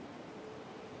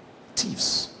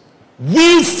 Thieves.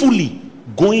 Willfully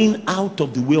going out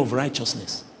of the way of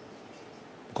righteousness.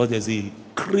 Because there's a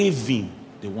craving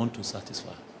they want to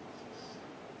satisfy.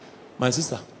 My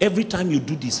sister, every time you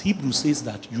do this, Hebrew says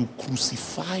that you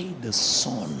crucify the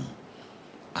Son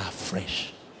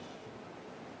afresh.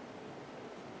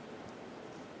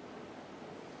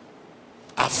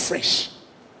 Afresh.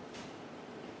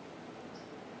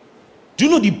 Do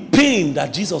you know the pain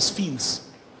that Jesus feels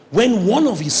when one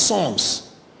of his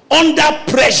sons, under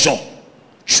pressure,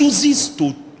 chooses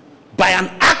to, by an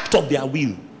act of their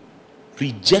will,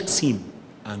 rejects him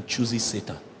and chooses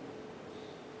Satan?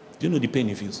 Do you know the pain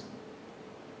he feels?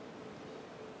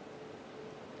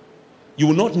 You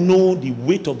will not know the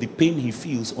weight of the pain he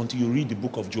feels until you read the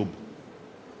book of Job.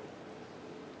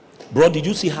 Bro, did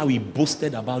you see how he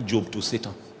boasted about Job to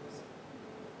Satan?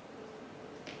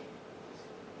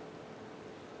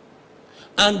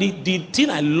 And the thing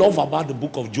I love about the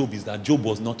book of Job is that Job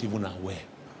was not even aware.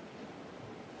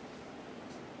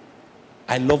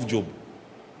 I love Job.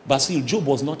 But see, Job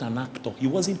was not an actor. He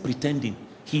wasn't pretending.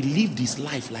 He lived his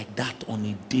life like that on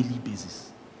a daily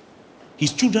basis.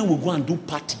 His children will go and do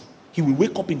party. He will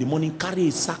wake up in the morning, carry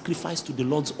a sacrifice to the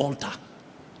Lord's altar,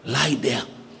 lie there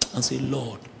and say,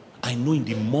 Lord, I know in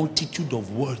the multitude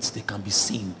of words they can be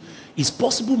seen. It's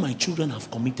possible my children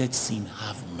have committed sin.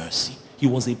 Have mercy. He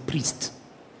was a priest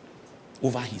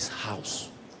over his house.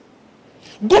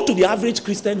 Go to the average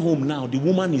Christian home now. The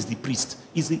woman is the priest.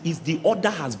 Is the order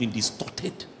has been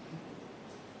distorted.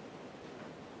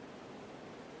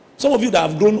 Some of you that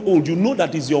have grown old, you know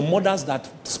that it's your mothers that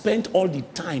spent all the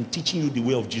time teaching you the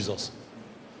way of Jesus.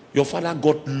 Your father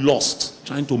got lost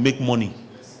trying to make money.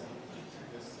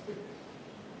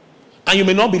 And you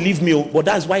may not believe me, but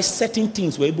that's why certain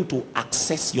things were able to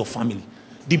access your family.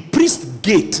 The priest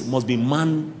gate must be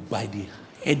manned by the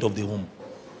head of the home.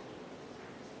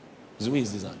 That's the way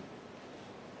it's designed.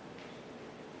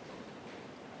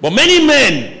 But many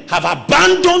men have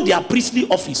abandoned their priestly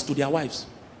office to their wives.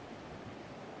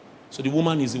 So the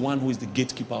woman is the one who is the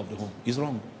gatekeeper of the home. It's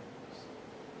wrong.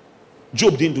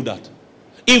 Job didn't do that.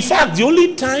 In fact, the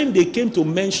only time they came to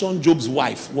mention Job's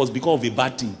wife was because of a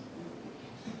bad thing.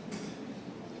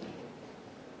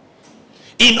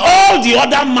 In all the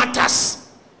other matters,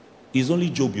 it's only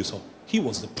Job you saw. He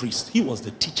was the priest. He was the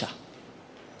teacher.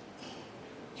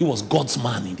 He was God's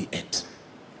man in the earth.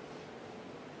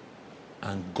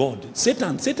 And God,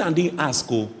 Satan didn't ask,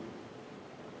 oh,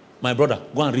 my brother,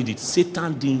 go and read it.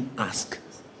 Satan didn't ask.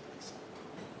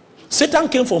 Satan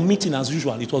came for meeting as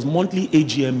usual. It was monthly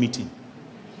AGM meeting.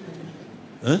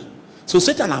 Huh? So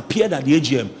Satan appeared at the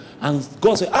AGM and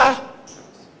God said,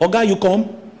 Oga, you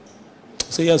come?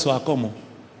 Say, yes, so I come.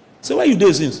 Say, where you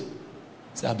there since?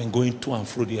 Say, I've been going to and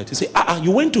fro the earth. He say,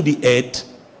 you went to the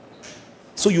earth?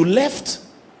 So you left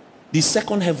the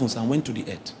second heavens and went to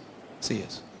the earth? Say,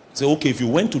 yes. Say, okay, if you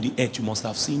went to the earth, you must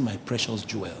have seen my precious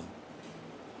jewel.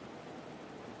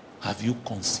 Have you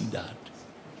considered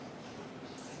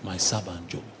my servant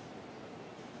Job?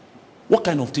 What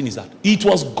kind of thing is that? It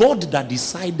was God that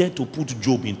decided to put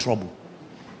Job in trouble.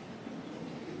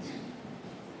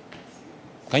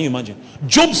 Can you imagine?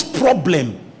 Job's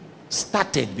problem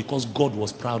started because God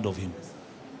was proud of him.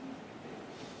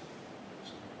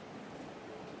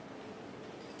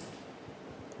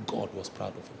 God was proud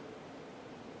of him.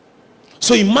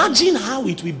 So imagine how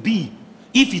it will be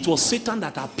if it was Satan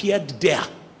that appeared there.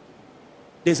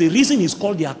 There's a reason he's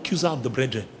called the accuser of the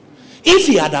brethren. If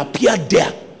he had appeared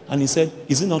there and he said,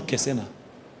 is it not Kesiena?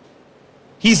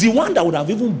 He's the one that would have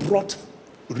even brought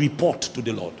report to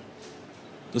the Lord.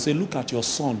 To say, look at your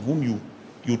son whom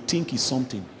you think is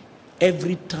something.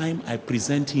 Every time I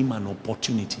present him an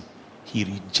opportunity, he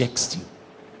rejects you.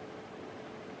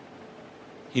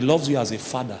 He loves you as a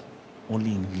father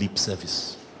only in lip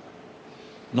service,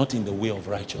 not in the way of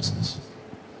righteousness.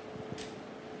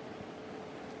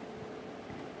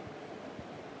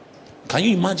 Can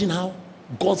you imagine how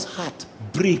God's heart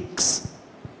breaks?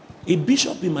 A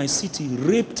bishop in my city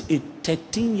raped a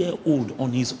 13-year-old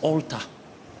on his altar.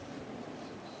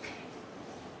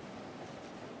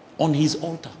 On his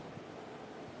altar.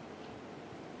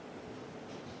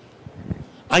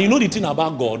 And you know the thing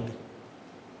about God?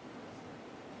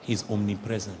 He's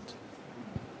omnipresent.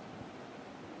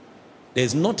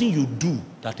 There's nothing you do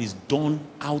that is done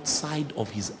outside of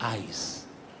his eyes.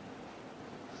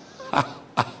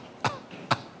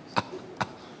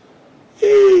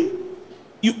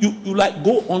 You like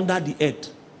go under the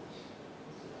earth.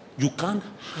 You can't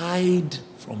hide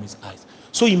from his eyes.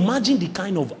 So imagine the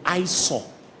kind of eyesore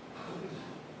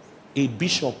a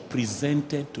bishop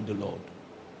presented to the Lord.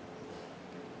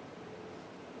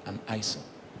 An eyesore.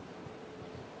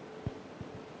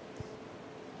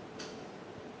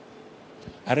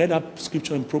 I read that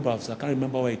scripture in Proverbs. I can't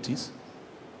remember where it is.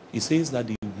 It says that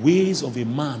the ways of a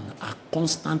man are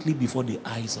constantly before the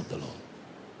eyes of the Lord.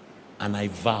 And I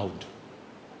vowed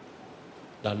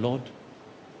that, Lord,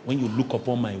 when you look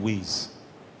upon my ways,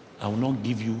 I will not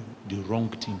give you the wrong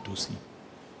thing to see.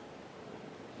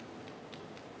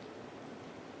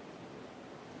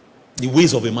 The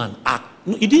ways of a man are,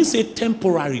 no, it didn't say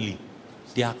temporarily.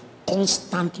 They are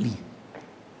constantly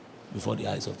before the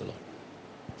eyes of the Lord.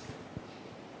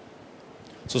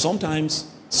 So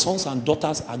sometimes sons and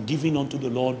daughters are giving unto the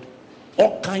Lord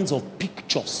all kinds of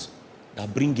pictures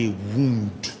that bring a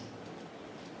wound.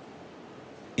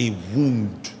 A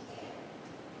wound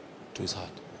to his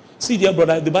heart. See, dear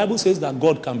brother, the Bible says that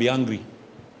God can be angry.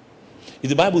 If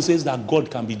the Bible says that God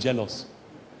can be jealous,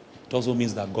 it also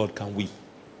means that God can weep.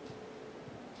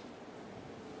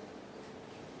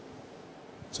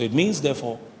 So it means,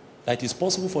 therefore, that it is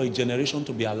possible for a generation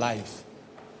to be alive,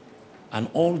 and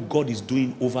all God is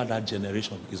doing over that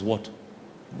generation is what?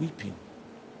 Weeping.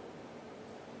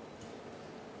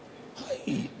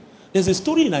 Hi. There's a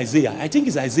story in Isaiah. I think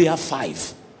it's Isaiah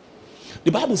 5.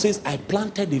 The Bible says, I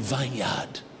planted a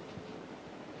vineyard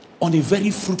on a very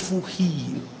fruitful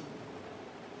hill.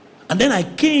 And then I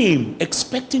came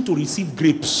expecting to receive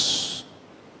grapes.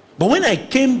 But when I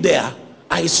came there,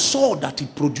 I saw that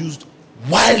it produced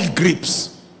wild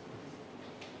grapes.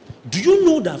 Do you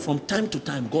know that from time to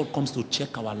time God comes to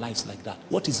check our lives like that?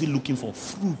 What is he looking for?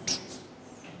 Fruit.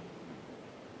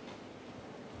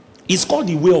 It's called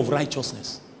the way of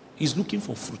righteousness. He's looking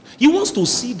for fruit. He wants to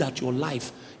see that your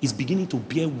life is beginning to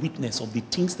bear witness of the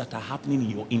things that are happening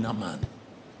in your inner man.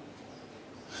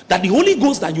 That the Holy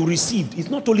Ghost that you received is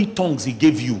not only tongues he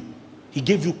gave you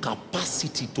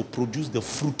capacity to produce the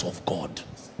fruit of God.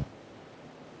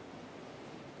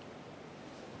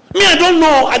 Me,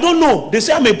 I don't know. They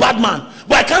say I'm a bad man,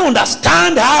 but I can't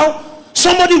understand how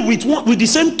somebody with the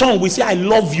same tongue will say I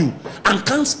love you and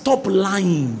can't stop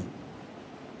lying.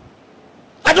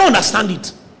 I don't understand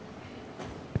it.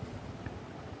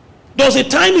 There was a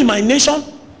time in my nation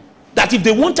that if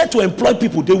they wanted to employ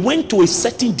people, they went to a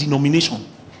certain denomination.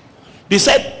 They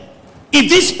said, if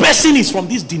this person is from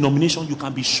this denomination, you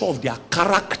can be sure of their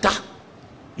character,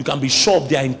 you can be sure of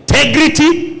their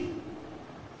integrity.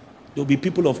 There will be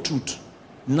people of truth.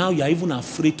 Now you are even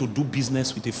afraid to do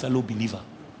business with a fellow believer.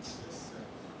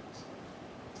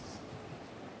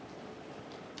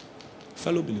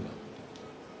 Fellow believer.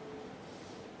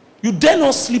 You dare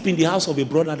not sleep in the house of a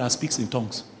brother that speaks in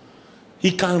tongues.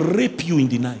 He can rape you in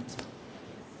the night.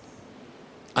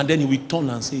 And then he will turn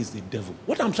and say it's the devil.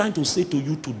 What I'm trying to say to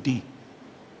you today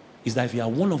is that if you are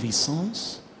one of his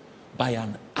sons, by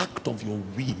an act of your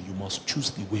will, you must choose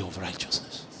the way of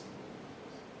righteousness.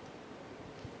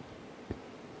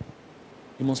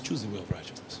 You must choose the way of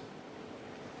righteousness.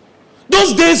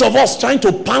 Those days of us trying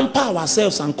to pamper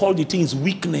ourselves and call the things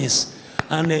weakness,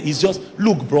 and it's just,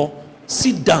 look bro,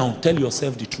 sit down, tell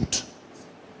yourself the truth.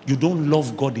 You don't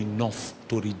love God enough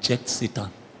to reject Satan.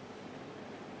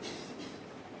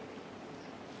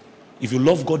 If you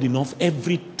love God enough,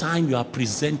 every time you are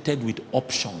presented with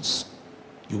options,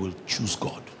 you will choose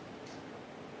God.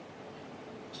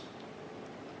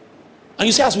 And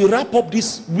you see, as we wrap up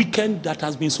this weekend that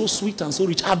has been so sweet and so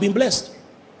rich, I've been blessed.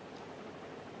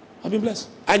 I've been blessed.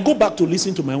 I go back to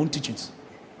listen to my own teachings.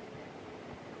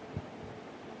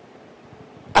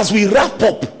 As we wrap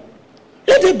up,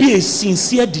 let there be a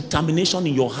sincere determination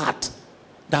in your heart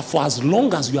that for as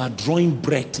long as you are drawing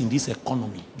breath in this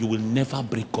economy, you will never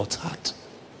break God's heart.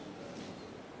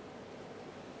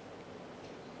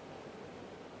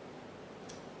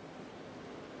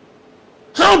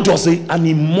 How does an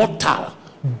immortal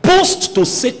boast to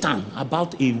Satan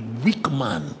about a weak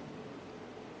man?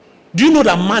 Do you know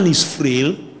that man is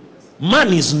frail? Man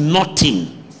is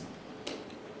nothing.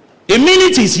 A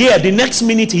minute he's here, the next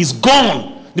minute he's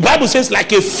gone. The Bible says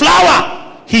like a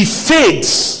flower, he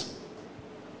fades.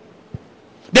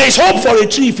 There is hope for a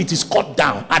tree if it is cut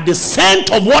down at the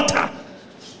scent of water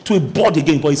to a bud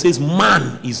again. But he says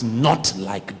man is not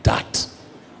like that.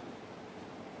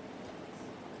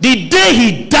 The day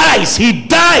he dies, he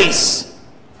dies.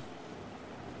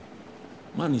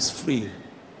 Man is frail.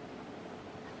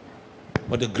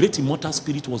 But the great immortal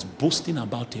spirit was boasting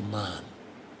about a man.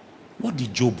 What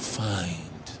did Job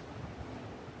find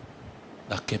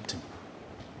that kept him?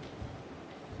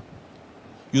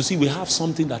 You see, we have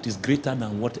something that is greater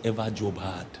than whatever Job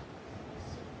had.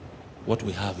 What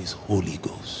we have is Holy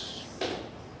Ghost.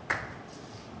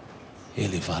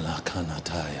 Elivala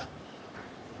kanataya.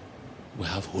 We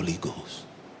have Holy Ghost.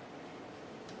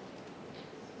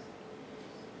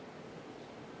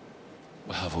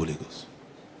 We have Holy Ghost.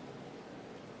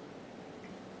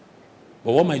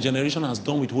 But what my generation has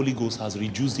done with Holy Ghost has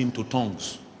reduced him to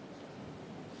tongues.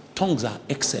 Tongues are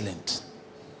excellent.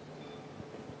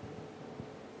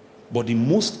 But the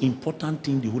most important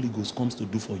thing the Holy Ghost comes to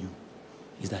do for you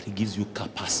is that he gives you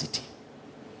capacity.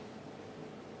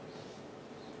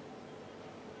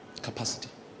 Capacity.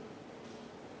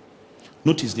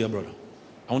 Notice, dear brother,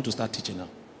 I want to start teaching now.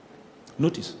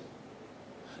 Notice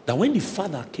that when the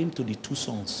father came to the two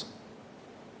sons,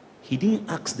 he didn't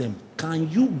ask them, can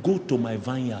you go to my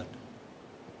vineyard?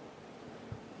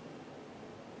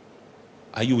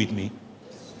 Are you with me?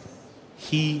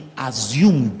 He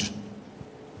assumed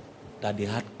that they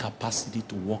had capacity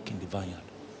to walk in the vineyard.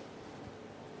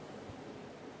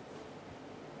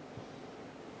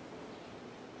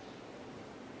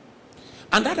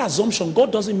 And that assumption,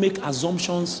 God doesn't make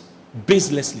assumptions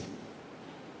baselessly.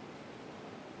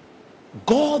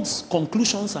 God's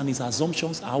conclusions and his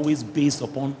assumptions are always based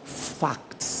upon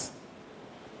facts.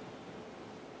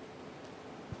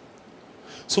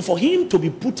 So for him to be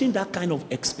putting that kind of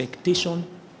expectation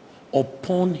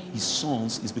upon his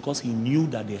sons is because he knew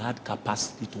that they had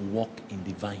capacity to walk in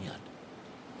the vineyard.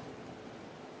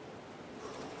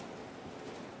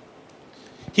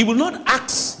 He will not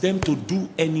ask them to do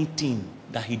anything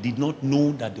that he did not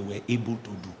know that they were able to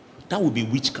do. That would be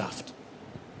witchcraft.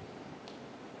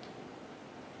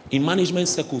 In management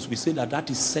circles, we say that that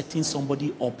is setting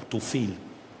somebody up to fail.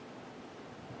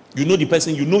 You know the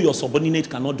person, you know your subordinate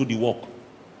cannot do the work.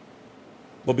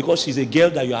 But because she's a girl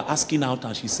that you are asking out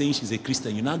and she's saying she's a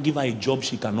Christian, you now give her a job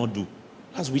she cannot do.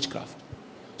 That's witchcraft.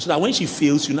 So that when she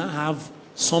fails, you now have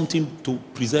something to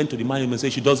present to the management, say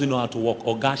she doesn't know how to work,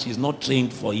 or gosh, she's not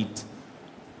trained for it.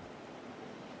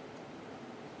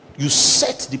 You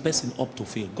set the person up to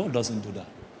fail. God doesn't do that.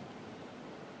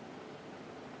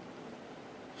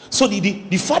 So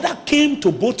the father came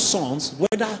to both sons,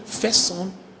 whether first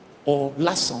son or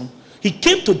last son, he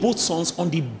came to both sons on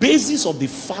the basis of the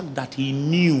fact that he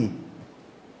knew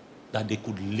that they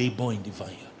could labor in the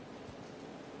vineyard.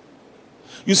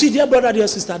 You see, dear brother, dear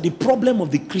sister, the problem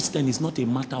of the Christian is not a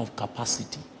matter of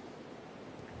capacity.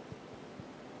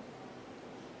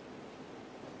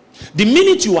 The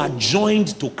minute you are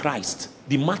joined to Christ,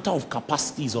 the matter of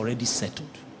capacity is already settled.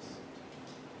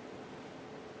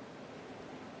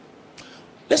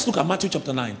 Let's look at Matthew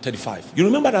chapter 9, 35. You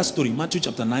remember that story, Matthew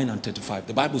chapter 9 and 35.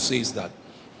 The Bible says that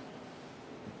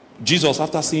Jesus,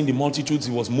 after seeing the multitudes,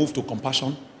 he was moved to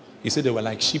compassion. He said they were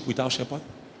like sheep without shepherd.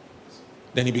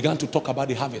 Then he began to talk about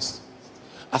the harvest,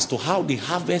 as to how the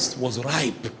harvest was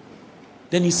ripe.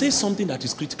 Then he says something that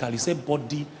is critical. He said, but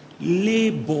the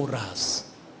laborers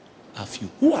are few.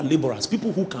 Who are laborers?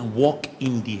 People who can walk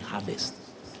in the harvest.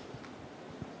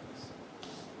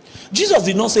 Jesus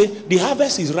did not say the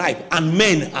harvest is ripe and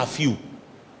men are few.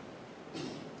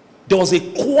 There was a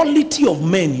quality of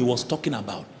men he was talking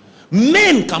about.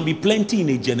 Men can be plenty in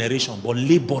a generation, but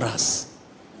laborers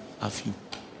are few.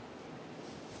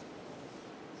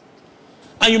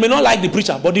 And you may not like the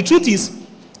preacher, but the truth is,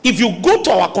 if you go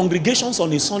to our congregations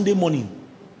on a Sunday morning,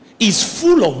 it's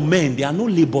full of men. There are no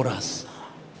laborers.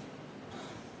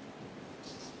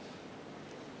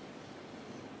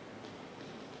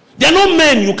 There are no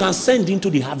men you can send into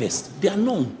the harvest. There are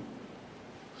none.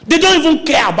 They don't even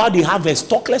care about the harvest,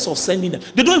 talk less of sending them.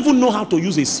 They don't even know how to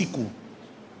use a sickle.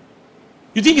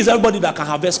 You think it's everybody that can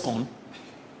harvest corn?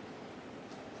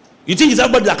 You think it's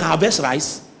everybody that can harvest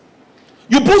rice?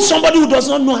 You put somebody who does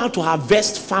not know how to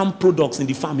harvest farm products in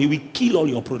the farm, he will kill all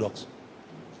your products.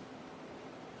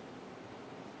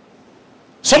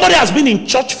 Somebody has been in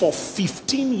church for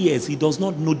 15 years, he does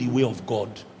not know the way of God.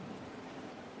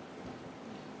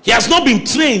 He has not been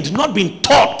trained, not been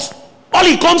taught. All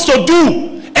he comes to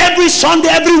do every Sunday,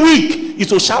 every week, is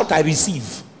to shout, I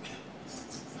receive.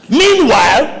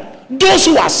 Meanwhile, those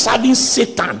who are serving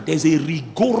Satan, there's a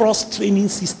rigorous training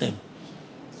system.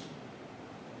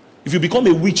 If you become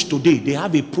a witch today, they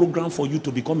have a program for you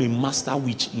to become a master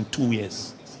witch in 2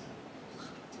 years.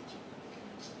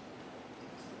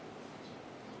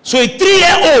 So a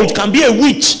 3-year-old can be a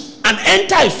witch and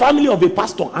enter a family of a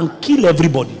pastor and kill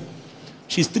everybody.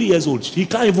 She's 3 years old. She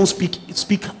can't even speak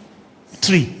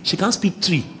tree. She can't speak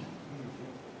tree.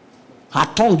 Her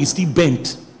tongue is still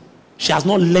bent. She has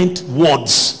not learnt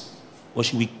words. But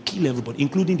she will kill everybody,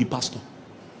 including the pastor.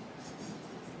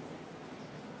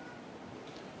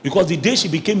 Because the day she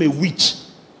became a witch,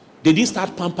 they didn't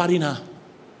start pampering her.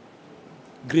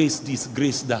 Grace this,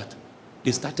 grace that.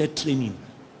 They started training.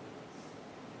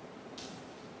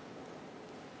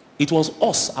 It was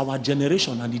us, our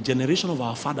generation, and the generation of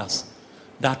our fathers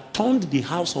that turned the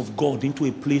house of God into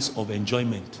a place of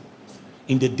enjoyment.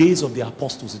 In the days of the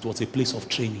apostles, it was a place of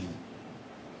training.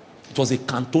 It was a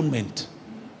cantonment.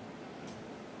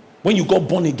 When you got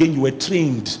born again, you were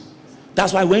trained.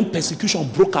 That's why when persecution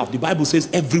broke out, the Bible says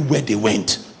everywhere they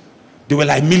went, they were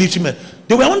like military men.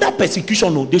 They were under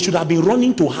persecution. No, they should have been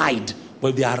running to hide.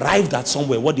 But if they arrived at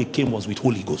somewhere, what they came was with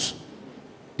Holy Ghost.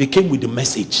 They came with the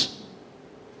message.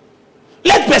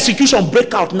 Let persecution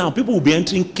break out now. People will be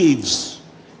entering caves.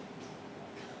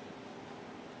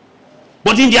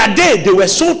 But in their day, they were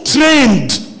so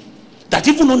trained that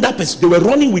even under persecution, they were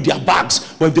running with their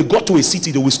bags. But if they got to a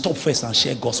city, they will stop first and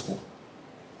share gospel.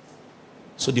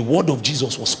 So the word of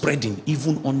Jesus was spreading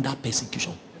even under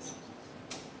persecution.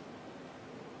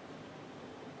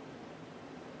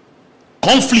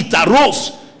 Conflict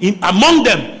arose among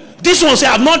them. This one said,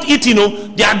 I have not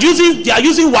eaten. They are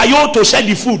using wayo to share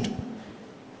the food.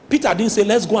 Peter didn't say,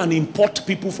 let's go and import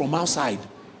people from outside.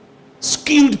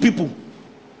 Skilled people.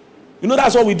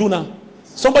 That's what we do now.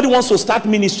 Somebody wants to start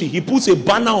ministry. He puts a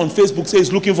banner on Facebook,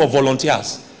 says looking for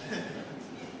volunteers.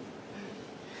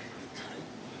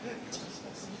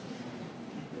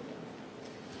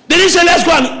 They didn't say, let's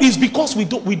go and... It's because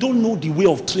we don't know the way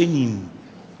of training.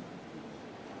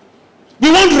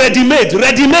 We want ready-made.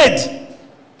 Ready-made.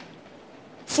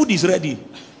 Food is ready.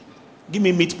 Give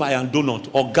me meat pie and donut.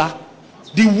 Oga.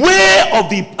 The way of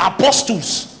the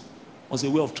apostles was a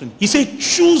way of training. He said,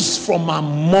 choose from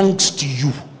amongst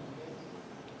you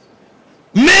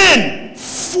men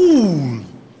full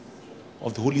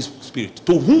of the Holy Spirit,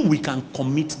 to whom we can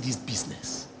commit this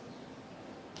business.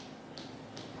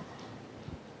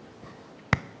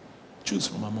 Choose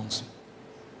from amongst you.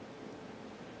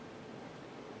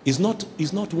 It's not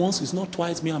once, it's not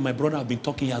twice. Me and my brother have been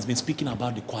talking. He has been speaking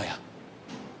about the choir.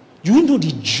 You know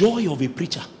the joy of a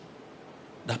preacher?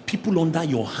 That people under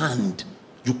your hand,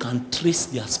 you can trace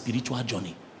their spiritual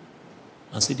journey.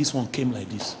 And say, this one came like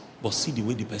this. But see the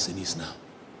way the person is now.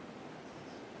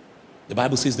 The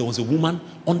Bible says there was a woman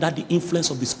under the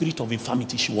influence of the spirit of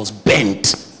infirmity. She was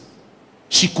bent.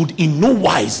 She could in no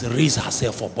wise raise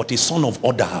herself up. But a son of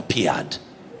order appeared.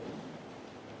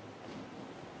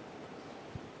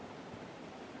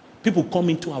 People come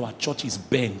into our churches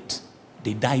bent.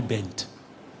 They die bent.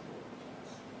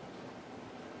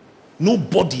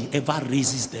 Nobody ever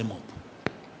raises them up.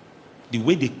 The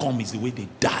way they come is the way they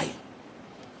die.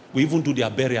 We even do their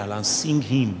burial and sing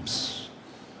hymns.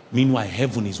 Meanwhile,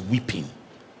 heaven is weeping.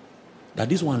 That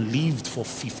this one lived for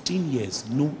 15 years,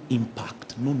 no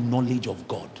impact, no knowledge of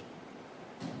God.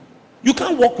 You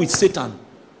can't walk with Satan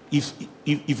if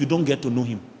you don't get to know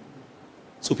him.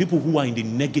 So people who are in the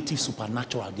negative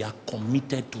supernatural, they are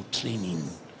committed to training,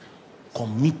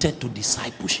 committed to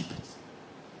discipleship.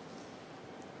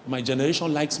 My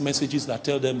generation likes messages that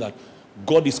tell them that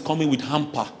God is coming with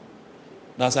hamper.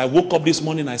 As I woke up this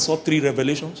morning, I saw 3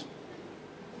 revelations.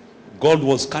 God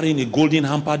was carrying a golden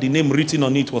hamper. The name written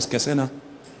on it was Kesiena.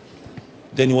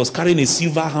 Then he was carrying a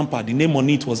silver hamper. The name on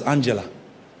it was Angela.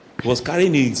 He was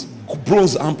carrying a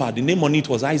bronze hamper. The name on it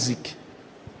was Isaac.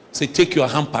 Say, take your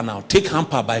hamper now. Take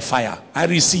hamper by fire. I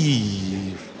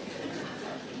receive.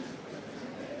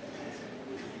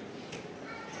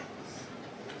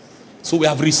 So we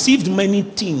have received many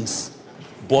things,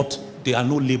 but there are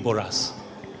no laborers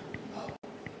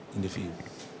in the field.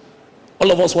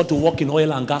 All of us want to work in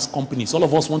oil and gas companies. All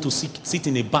of us want to sit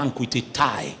in a bank with a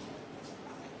tie.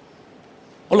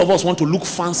 All of us want to look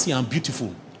fancy and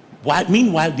beautiful.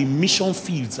 Meanwhile, the mission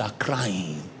fields are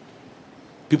crying.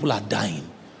 People are dying.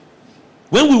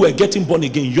 When we were getting born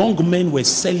again, young men were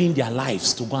selling their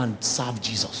lives to go and serve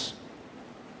Jesus.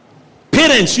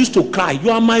 Parents used to cry,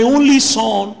 you are my only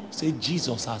son. Say,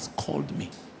 Jesus has called me.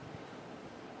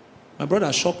 My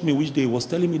brother shocked me which day. He was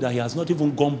telling me that he has not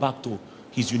even gone back to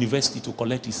his university to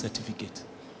collect his certificate.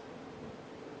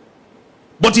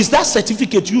 But is that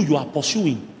certificate you are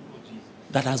pursuing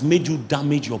that has made you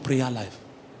damage your prayer life?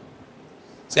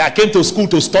 Say, I came to school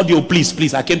to study. Oh,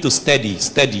 please, I came to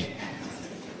study.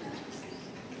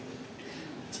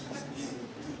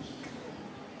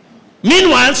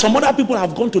 Meanwhile, some other people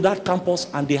have gone to that campus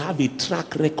and they have a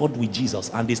track record with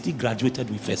Jesus and they still graduated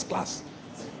with first class.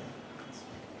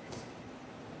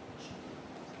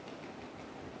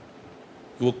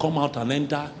 You will come out and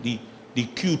enter the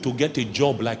queue to get a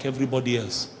job like everybody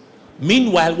else.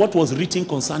 Meanwhile, what was written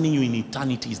concerning you in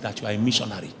eternity is that you are a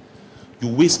missionary. You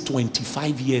waste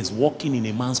 25 years working in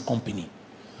a man's company.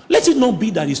 Let it not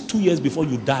be that it's 2 years before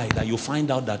you die that you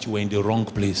find out that you were in the wrong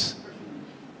place.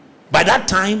 By that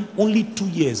time, only 2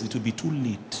 years, it will be too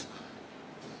late.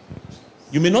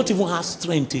 You may not even have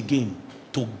strength again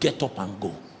to get up and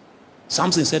go.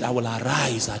 Samson said, I will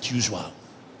arise as usual.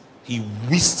 He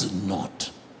wist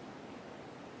not.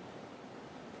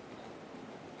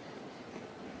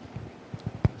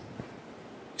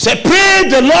 He said, pray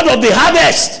the Lord of the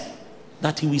harvest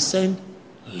that he will send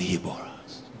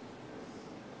laborers.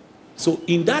 So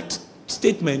in that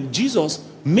statement, Jesus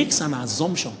makes an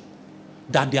assumption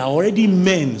that there are already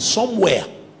men somewhere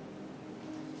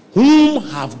whom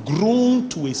have grown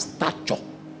to a stature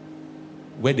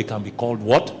where they can be called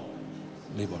what?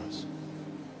 Laborers.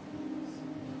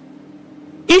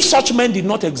 If such men did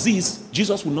not exist,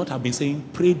 Jesus would not have been saying,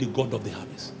 pray the God of the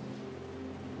harvest.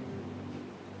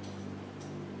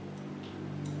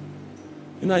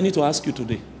 You know, I need to ask you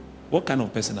today, what kind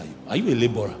of person are you? Are you a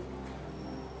laborer?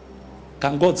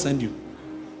 Can God send you?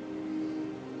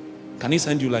 Can he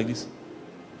send you like this?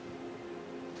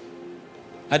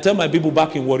 I tell my people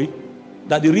back in Warri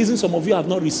that the reason some of you have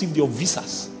not received your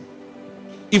visas,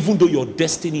 even though your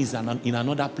destiny is in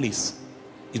another place,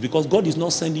 is because God is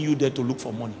not sending you there to look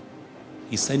for money.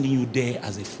 He's sending you there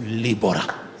as a laborer.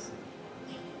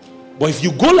 But if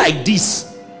you go like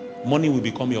this, money will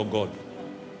become your God.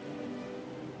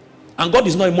 And God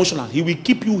is not emotional. He will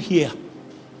keep you here,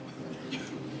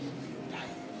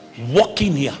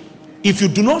 walking here. If you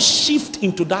do not shift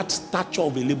into that stature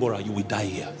of a laborer, you will die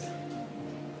here.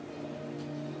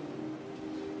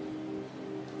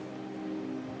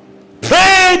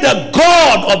 Pray the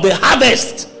God of the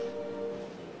harvest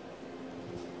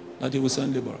that he will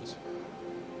send laborers.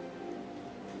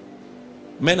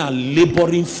 Men are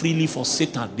laboring freely for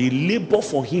Satan. They labor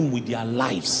for him with their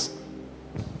lives.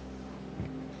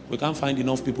 We can't find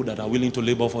enough people that are willing to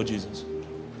labor for Jesus.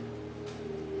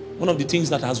 One of the things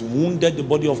that has wounded the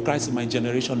body of Christ in my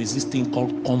generation is this thing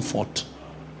called comfort.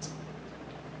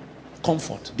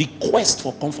 Comfort. The quest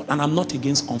for comfort. And I'm not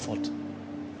against comfort.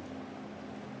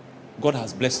 God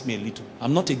has blessed me a little.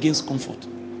 I'm not against comfort.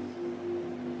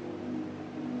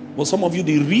 But some of you,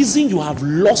 the reason you have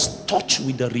lost touch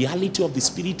with the reality of the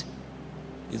Spirit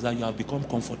is that you have become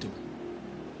comfortable.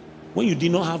 When you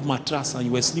did not have mattress and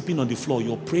you were sleeping on the floor,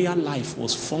 your prayer life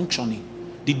was functioning.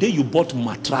 The day you bought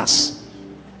mattress,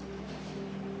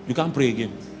 you can't pray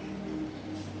again.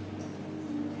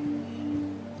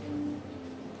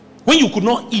 When you could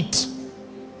not eat,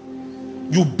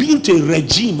 you built a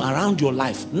regime around your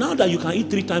life. Now that you can eat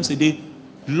 3 times a day,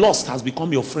 lust has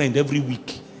become your friend every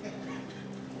week.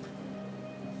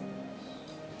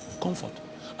 Comfort.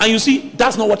 And you see,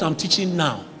 that's not what I'm teaching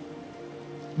now.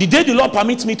 The day the Lord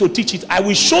permits me to teach it, I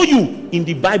will show you in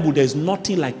the Bible there's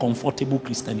nothing like comfortable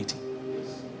Christianity.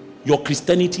 Your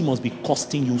Christianity must be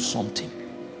costing you something.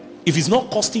 If it's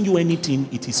not costing you anything,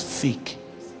 it is fake.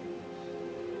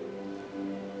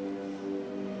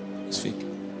 It's fake.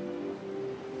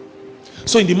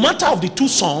 So in the matter of the 2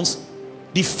 sons,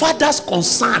 the father's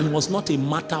concern was not a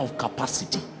matter of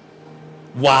capacity.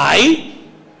 Why?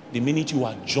 The minute you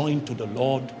are joined to the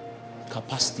Lord,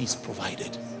 capacity is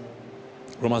provided.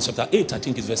 Romans chapter 8, I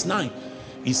think it's verse 9.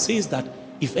 It says that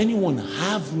if anyone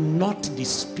have not the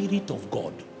Spirit of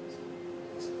God,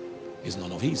 is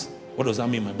none of his. What does that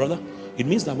mean, my brother? It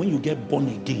means that when you get born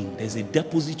again, there's a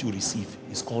deposit you receive.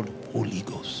 It's called Holy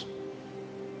Ghost.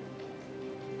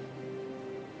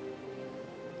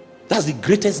 That's the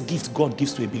greatest gift God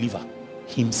gives to a believer.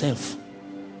 Himself.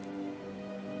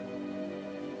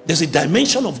 There's a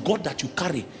dimension of God that you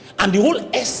carry. And the whole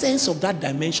essence of that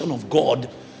dimension of God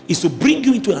is to bring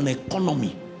you into an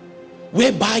economy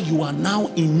whereby you are now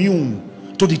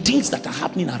immune to the things that are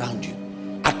happening around you.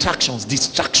 Attractions,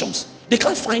 distractions. They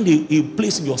can't find a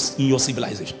place in your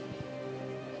civilization.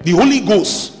 The Holy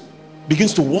Ghost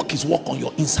begins to work his work on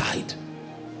your inside.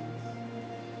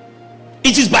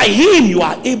 It is by him you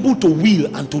are able to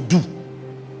will and to do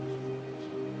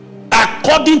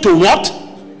according to what?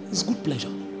 His good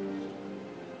pleasure.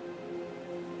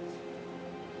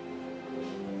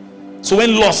 So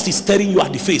when lust is staring you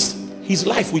at the face, his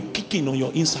life will kick in on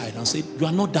your inside and say, you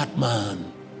are not that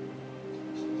man.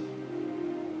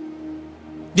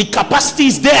 The capacity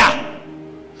is there.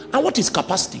 And what is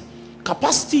capacity?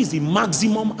 Capacity is the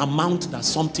maximum amount that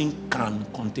something can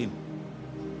contain.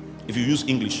 If you use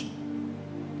English,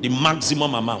 the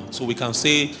maximum amount. So we can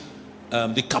say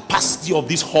the capacity of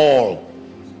this hall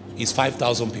is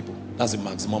 5,000 people. That's the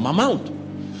maximum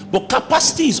amount. But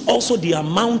capacity is also the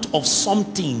amount of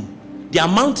something, the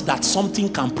amount that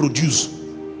something can produce.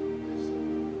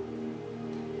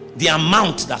 The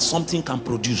amount that something can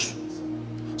produce.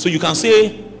 So you can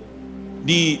say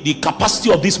the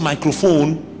capacity of this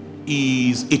microphone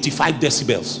is 85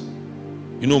 decibels.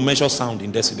 You know, measure sound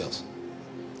in decibels.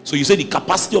 So you say the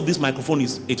capacity of this microphone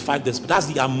is 85 decibels. That's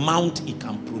the amount it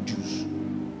can produce.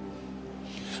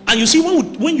 And you see,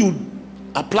 when you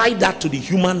apply that to the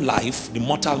human life, the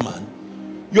mortal man,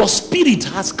 your spirit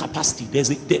has capacity.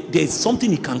 There's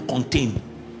something it can contain.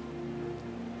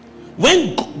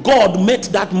 When God met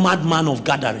that madman of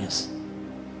gatherings,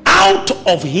 out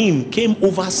of him came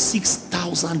over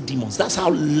 6,000 demons. That's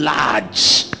how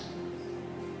large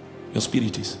your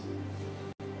spirit is.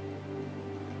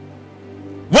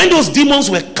 When those demons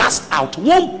were cast out,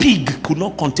 one pig could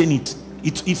not contain it.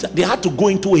 They had to go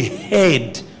into a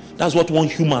head. That's what one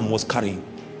human was carrying.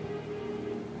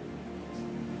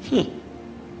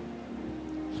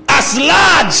 As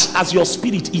large as your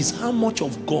spirit is, how much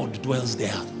of God dwells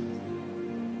there?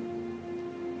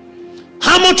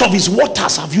 How much of his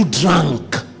waters have you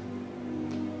drunk?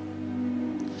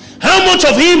 How much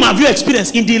of him have you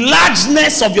experienced in the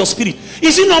largeness of your spirit?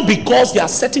 Is it not because there are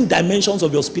certain dimensions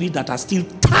of your spirit that are still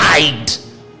tied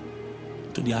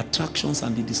to the attractions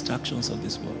and the distractions of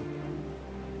this world?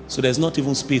 So there's not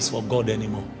even space for God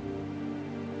anymore.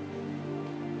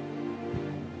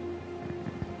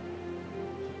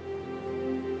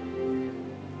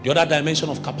 The other dimension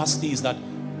of capacity is that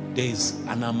there is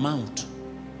an amount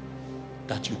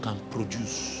that you can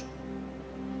produce.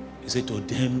 He said to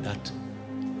them that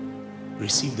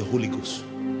receive the Holy Ghost,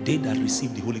 they that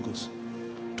receive the Holy Ghost,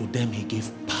 to them he gave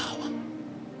power.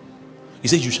 He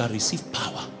said you shall receive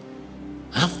power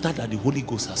after that the Holy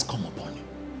Ghost has come upon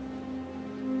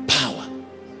you. Power.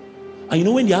 And you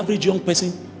know, when the average young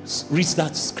person reads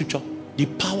that scripture, the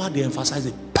power, they emphasize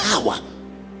it. Power.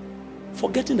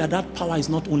 Forgetting that that power is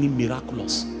not only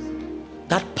miraculous.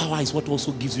 That power is what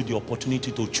also gives you the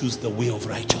opportunity to choose the way of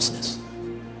righteousness.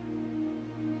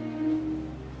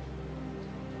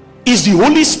 It's the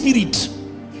Holy Spirit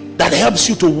that helps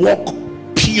you to walk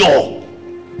pure.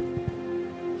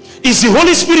 It's the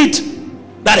Holy Spirit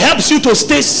that helps you to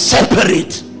stay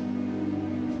separate.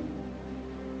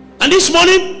 And this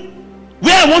morning,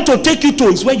 where I want to take you to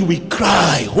is where you will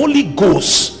cry, Holy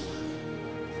Ghost,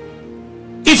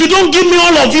 if you don't give me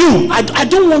all of you, I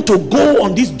don't want to go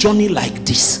on this journey like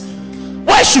this.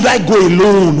 Why should I go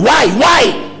alone?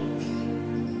 Why?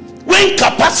 When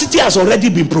capacity has already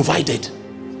been provided.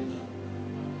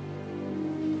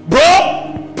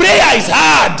 Bro, prayer is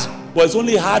hard, but it's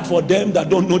only hard for them that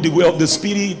don't know the way of the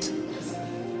Spirit.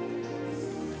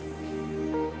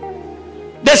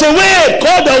 There's a way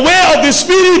called the way of the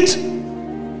Spirit.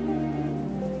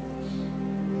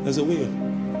 There's a way.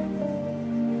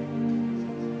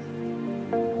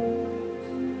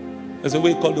 There's a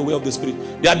way called the way of the Spirit.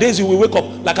 There are days you will wake up.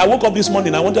 Like I woke up this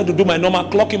morning. I wanted to do my normal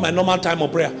clock in my normal time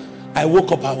of prayer. I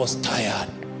woke up. I was tired.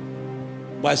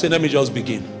 But I said, let me just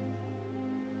begin.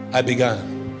 I began.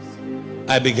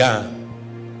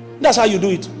 That's how you do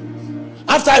it.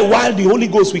 After a while, the Holy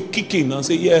Ghost will kick in and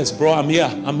say, yes, bro, I'm here.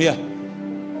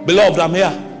 Beloved, I'm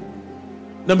here.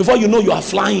 Then before you know, you are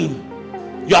flying.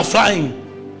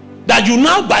 That you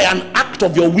now, by an act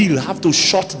of your will, have to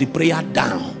shut the prayer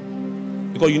down.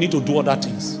 Because you need to do other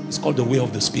things. It's called the way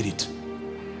of the Spirit.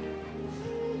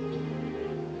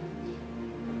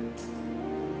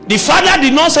 The Father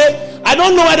did not say, I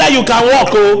don't know whether you can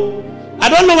walk. Oh, I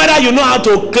don't know whether you know how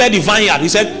to clear the vineyard. He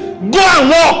said, go and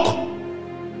walk.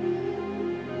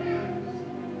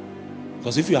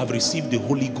 Because if you have received the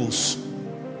Holy Ghost,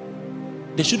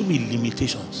 there shouldn't be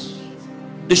limitations.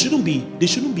 There shouldn't be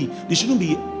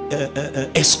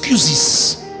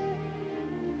excuses.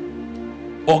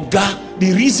 Or God,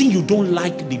 the reason you don't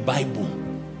like the Bible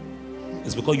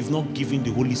is because you've not given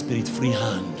the Holy Spirit free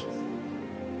hand.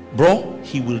 Bro,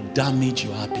 he will damage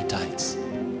your appetites.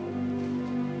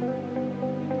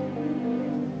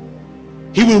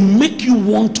 He will make you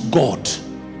want God.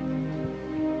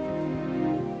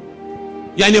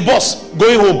 You're in a bus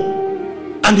going home,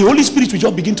 and the Holy Spirit will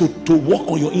just begin to work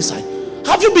on your inside.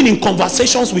 Have you been in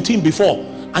conversations with him before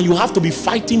and you have to be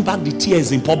fighting back the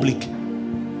tears in public?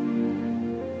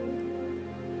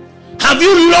 Have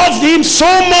you loved him so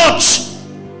much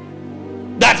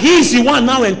that he is the one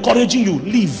now encouraging you?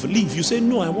 Leave. You say,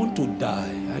 no, I want to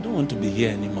die. I don't want to be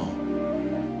here anymore.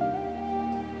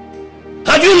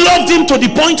 Have you loved him to the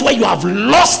point where you have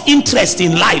lost interest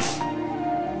in life?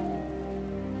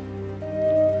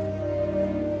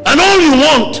 And all you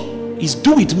want is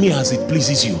do with me as it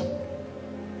pleases you.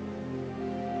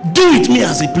 Do with me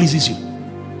as it pleases you.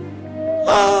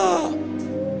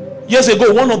 Years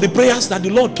ago, one of the prayers that the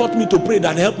Lord taught me to pray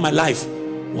that helped my life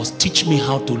was, teach me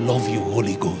how to love you,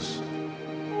 Holy Ghost.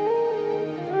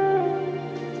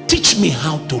 Teach me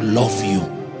how to love you.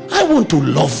 I want to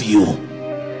love you.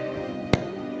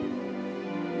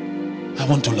 I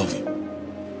want to love you.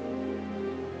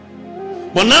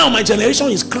 But now my generation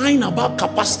is crying about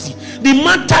capacity. The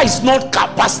matter is not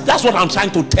capacity. That's what I'm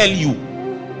trying to tell you.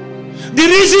 The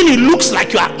reason it looks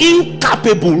like you are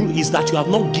incapable is that you have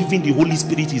not given the Holy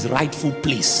Spirit his rightful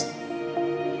place.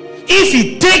 If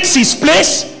he takes his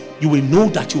place, you will know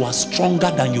that you are stronger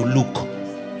than you look.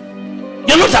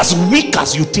 You're not as weak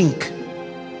as you think.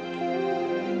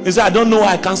 He said, I don't know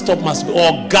why I can't stop my spirit.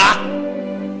 Oh God,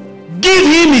 give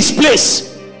him his place.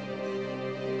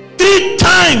 3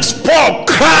 times Paul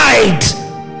cried.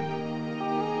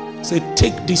 He said,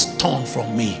 take this thorn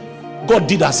from me. God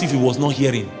did as if he was not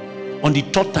hearing. On the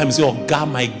 3rd time, he said, oh God,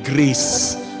 my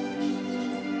grace,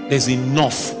 there's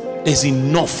enough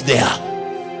there.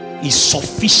 It's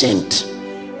sufficient.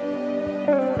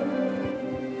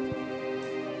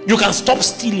 You can stop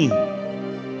stealing. I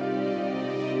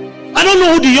don't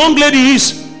know who the young lady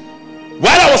is.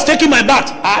 While I was taking my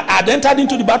bath, I had entered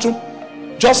into the bathroom,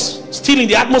 just still in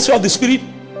the atmosphere of the Spirit,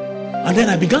 and then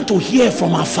I began to hear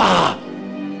from afar.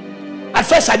 At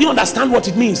first I didn't understand what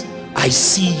it means. I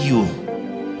see you.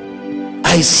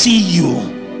 I see you.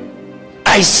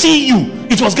 I see you.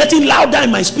 It was getting louder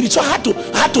in my spirit, so I had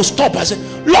to stop. I said,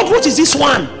 Lord, what is this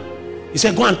one? He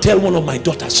said, go and tell one of my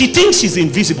daughters. She thinks she's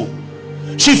invisible.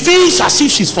 She feels as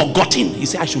if she's forgotten. He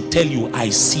said, I should tell you, I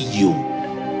see you.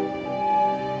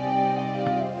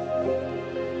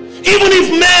 Even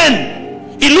if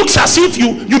men, it looks as if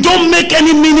you don't make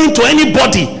any meaning to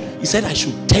anybody. He said, I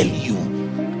should tell you,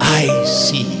 I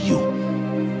see you.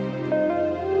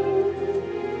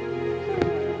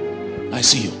 I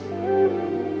see you.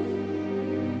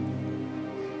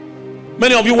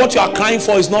 Many of you, what you are crying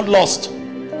for is not lost.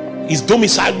 It's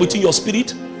domiciled within your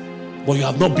spirit, but you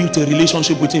have not built a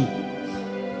relationship with him.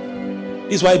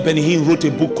 This is why Benny Hinn wrote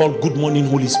a book called Good Morning,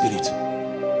 Holy Spirit.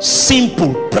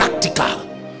 Simple, practical.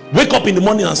 Wake up in the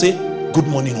morning and say, good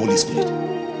morning, Holy Spirit.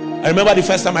 I remember the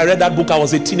first time I read that book, I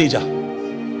was a teenager.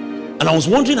 And I was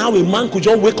wondering how a man could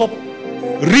just wake up,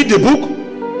 read the book,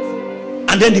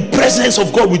 and then the presence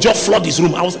of God would just flood his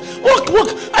room. I was like,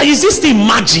 look, is this thing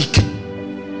magic?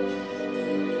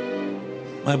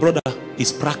 My brother,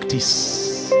 it's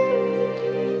practice.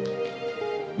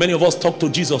 Many of us talk to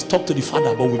Jesus, talk to the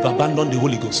Father, but we've abandoned the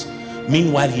Holy Ghost.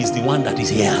 Meanwhile, he's the one that is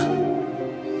here.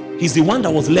 He's the one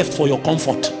that was left for your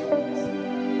comfort.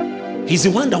 He's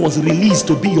the one that was released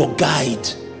to be your guide.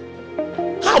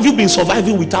 How have you been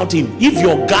surviving without him? If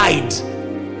your guide,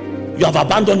 you have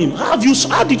abandoned him, how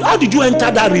did you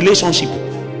enter that relationship?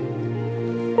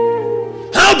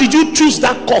 How did you choose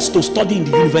that course to study in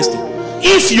the university?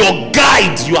 If your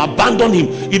guide, you abandon him,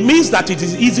 it means that it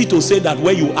is easy to say that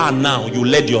where you are now, you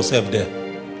led yourself there.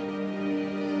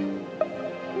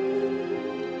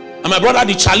 And my brother,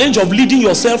 the challenge of leading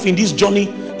yourself in this journey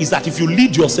is that if you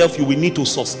lead yourself, you will need to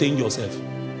sustain yourself.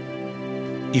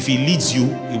 If he leads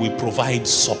you, he will provide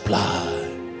supply.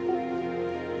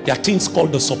 There are things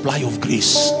called the supply of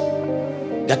grace.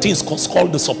 There are things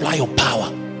called the supply of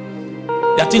power.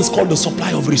 There are things called the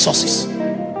supply of resources.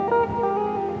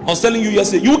 I was telling you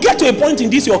yesterday, you will get to a point in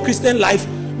this your Christian life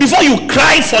before you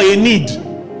cry for a need,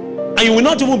 and you will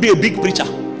not even be a big preacher.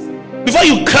 Before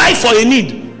you cry for a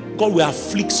need, God will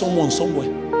afflict someone somewhere.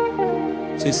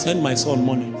 Say, send my son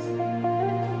money.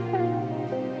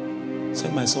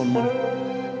 Send my son money.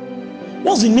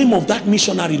 What's the name of that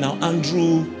missionary now?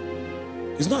 Andrew.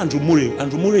 It's not Andrew Murray.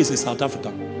 Andrew Murray is a South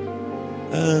African.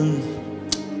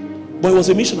 But he was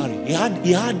a missionary. He had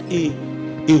a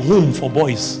home for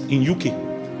boys in UK.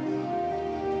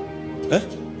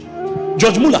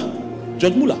 George Muller.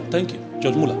 George Muller. Thank you.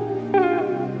 George Muller.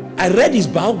 I read his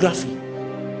biography.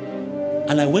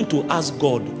 And I went to ask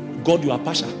God, you are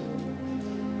partial.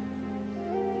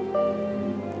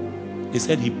 He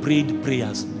said he prayed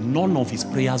prayers. None of his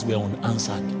prayers were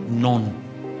unanswered. None.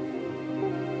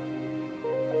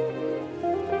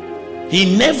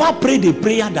 He never prayed a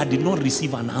prayer that did not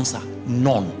receive an answer.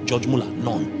 None. George Muller,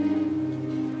 none.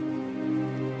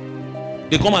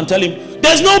 They come and tell him,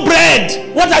 there's no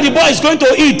bread. What are the boys going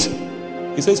to eat?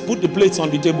 He says, put the plates on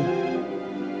the table.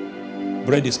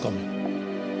 Bread is coming.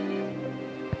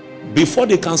 Before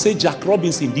they can say Jack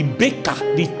Robinson, the baker,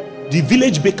 the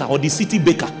village baker or the city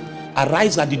baker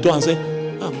arrives at the door and says,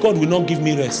 God will not give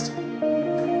me rest.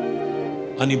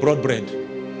 And he brought bread.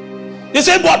 They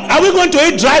said, but are we going to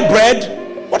eat dry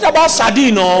bread? What about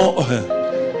sardine or...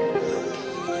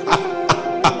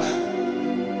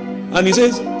 And he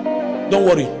says, don't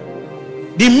worry.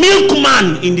 The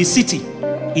milkman in the city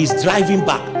is driving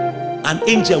back. An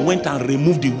angel went and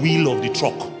removed the wheel of the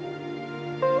truck.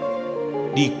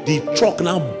 The truck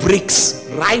now breaks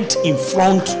right in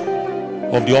front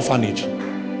of the orphanage.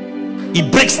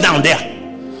 It breaks down there.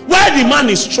 While the man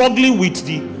is struggling with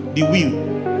the wheel,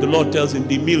 the Lord tells him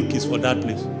the milk is for that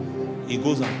place. He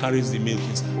goes and carries the milk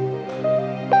inside.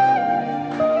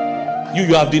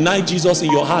 You have denied Jesus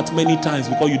in your heart many times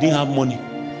because you didn't have money.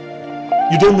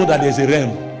 You don't know that there's a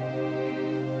realm.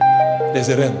 There's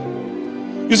a realm.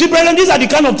 You see, brethren, these are the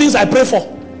kind of things I pray for.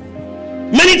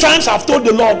 Many times I've told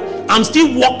the Lord, I'm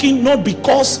still walking not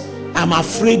because I'm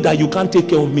afraid that you can't take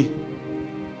care of me,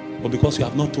 but because you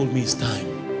have not told me it's time.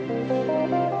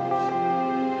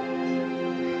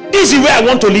 This is the way I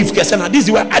want to live, Kesiena. This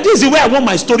is the way I want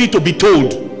my story to be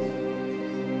told.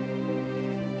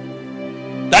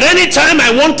 That anytime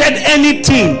I wanted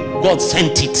anything, God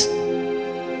sent it.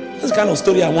 That's the kind of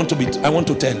story I want to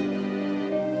tell.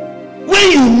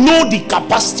 When you know the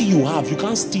capacity you have, you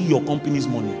can't steal your company's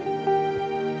money.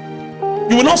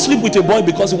 You will not sleep with a boy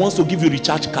because he wants to give you a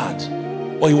recharge card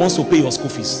or he wants to pay your school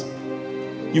fees.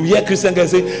 You hear Christian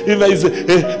guys say,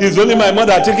 it's only my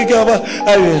mother taking care of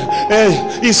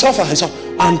her. He suffers.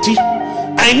 Auntie,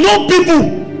 I know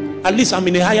people, at least I'm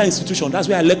in a higher institution, that's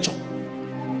where I lecture.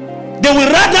 They will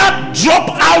rather drop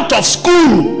out of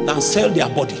school than sell their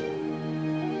body.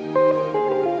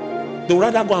 They will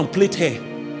rather go and plait hair.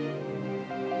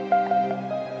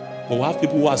 But we have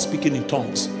people who are speaking in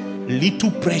tongues.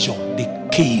 Little pressure, they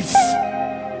cave.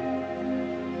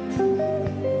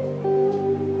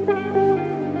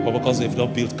 But because they've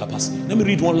not built capacity. Let me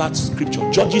read one last scripture.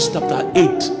 Judges chapter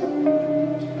 8.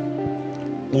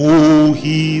 Oh,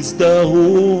 he's the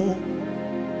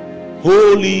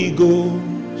Holy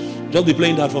Ghost. Just be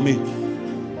playing that for me.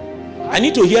 I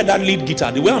need to hear that lead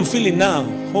guitar. The way I'm feeling now.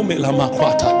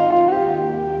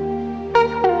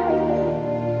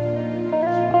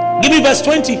 Give me verse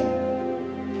 20.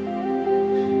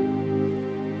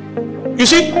 You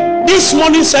see, this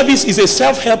morning service is a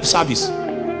self-help service.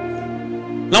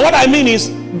 Now what I mean is,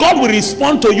 God will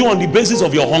respond to you on the basis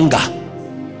of your hunger.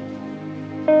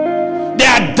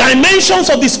 dimensions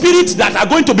of the spirit that are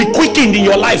going to be quickened in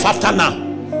your life after now.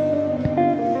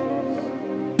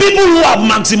 People who have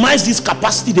maximized this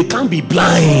capacity, they can't be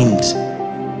blind.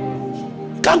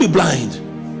 Can't be blind.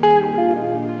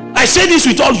 I say this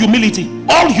with all humility.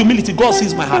 All humility. God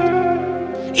sees my heart.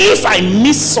 If I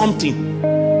miss something,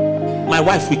 my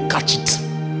wife will catch it.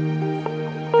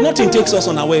 Nothing takes us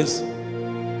unawares.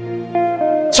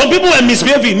 Some people were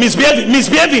misbehaving.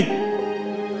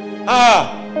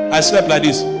 I slept like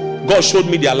this. God showed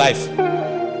me their life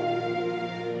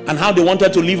and how they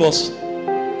wanted to leave us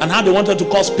and how they wanted to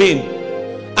cause pain.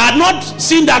 I had not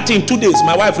seen that in 2 days.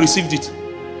 My wife received it.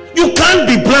 You can't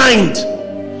be blind.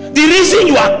 The reason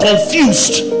you are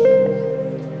confused,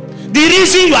 the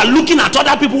reason you are looking at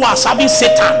other people who are serving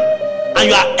Satan and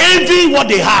you are envying what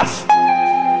they have,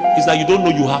 is that you don't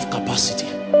know you have capacity.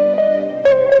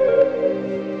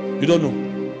 You don't know.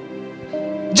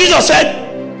 Jesus said,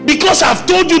 because I've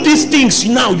told you these things,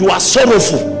 now you are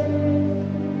sorrowful.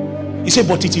 He said,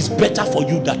 but it is better for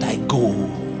you that I go.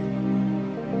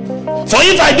 For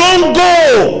if I don't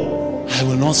go, I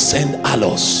will not send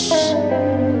Alos,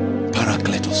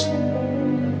 Paracletos.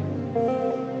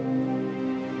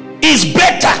 It's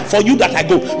better for you that I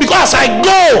go, because as I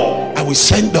go, I will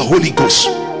send the Holy Ghost.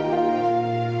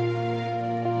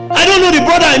 I don't know the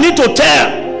brother I need to tell.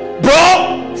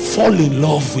 Bro, fall in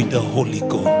love with the Holy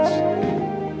Ghost.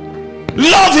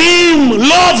 Love him.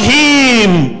 Love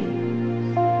him.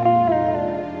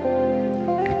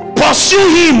 Pursue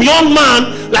him, young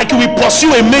man, like you will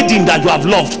pursue a maiden that you have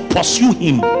loved. Pursue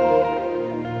him.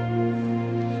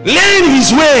 Learn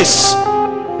his ways.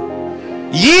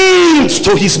 Yield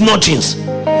to his nudgings.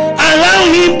 Allow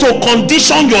him to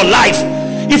condition your life.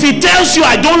 If he tells you,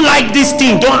 I don't like this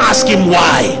thing, don't ask him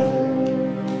why.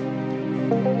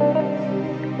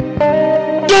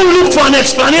 Don't look for an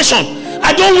explanation.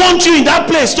 I don't want you in that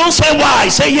place. Don't say why.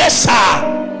 Say yes, sir.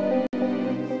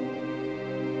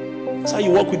 That's how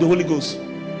you walk with the Holy Ghost.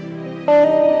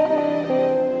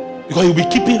 Because you'll be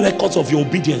keeping records of your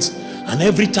obedience. And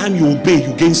every time you obey,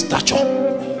 you gain stature.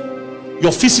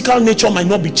 Your physical nature might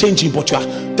not be changing, but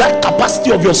that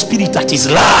capacity of your spirit that is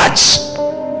large.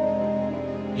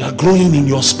 You are growing in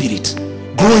your spirit.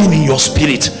 Growing in your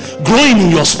spirit. Growing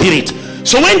in your spirit.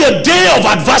 So when the day of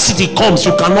adversity comes,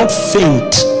 you cannot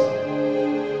faint.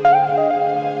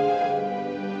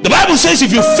 The Bible says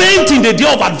if you faint in the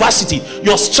day of adversity,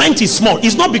 your strength is small.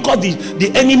 It's not because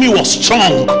the enemy was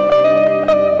strong.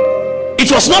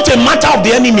 It was not a matter of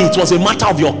the enemy, it was a matter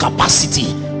of your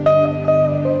capacity.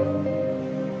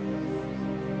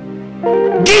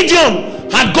 Gideon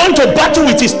had gone to battle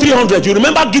with his 300. You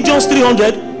remember Gideon's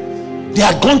 300? They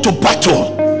had gone to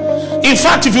battle. In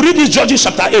fact, if you read this Judges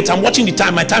chapter 8, I'm watching the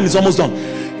time, my time is almost done.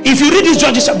 If you read this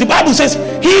Judges, the Bible says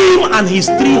him and his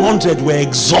 300 were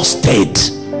exhausted.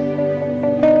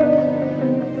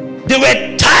 They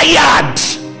were tired.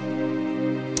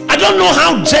 I don't know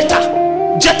how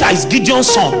Jephthah is Gideon's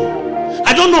son.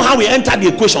 I don't know how he entered the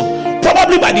equation.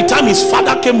 Probably by the time his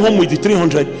father came home with the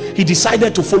 300, he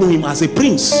decided to follow him as a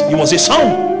prince. He was a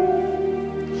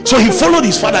son. So he followed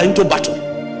his father into battle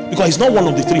because he's not one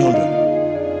of the 300.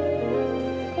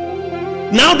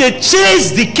 Now they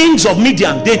chased the kings of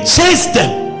Midian. They chased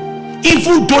them.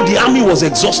 Even though the army was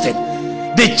exhausted,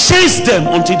 they chased them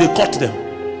until they caught them.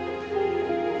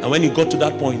 And when he got to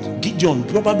that point, Gideon,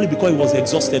 probably because he was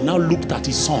exhausted, now looked at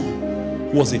his son,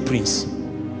 who was a prince,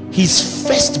 his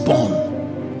firstborn.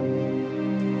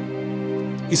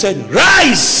 He said,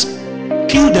 rise,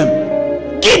 kill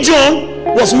them.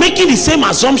 Gideon was making the same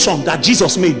assumption that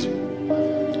Jesus made.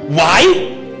 Why?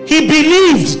 He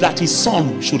believed that his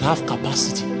son should have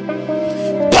capacity.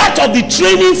 Part of the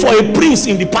training for a prince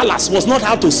in the palace was not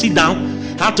how to sit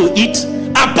down, how to eat.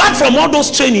 Apart from all those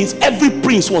trainings, every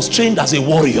prince was trained as a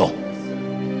warrior.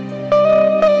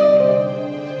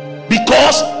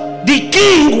 Because the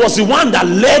king was the one that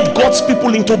led God's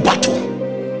people into battle.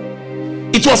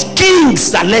 It was kings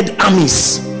that led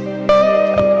armies.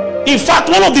 In fact,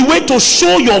 one of the ways to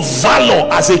show your valor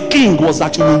as a king was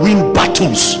that you will win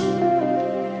battles.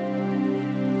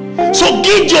 So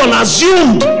Gideon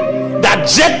assumed that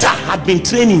Jephthah had been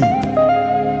training,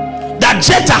 that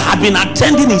Jephthah had been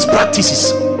attending his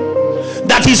practices,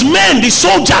 that his men, the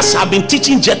soldiers, have been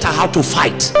teaching Jephthah how to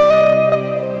fight.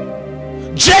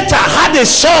 Jephthah had a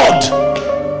sword.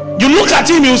 You look at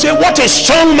him, you say, what a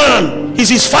strong man. He's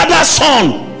his father's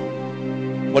son.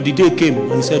 But the day came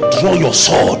and he said, draw your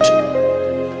sword.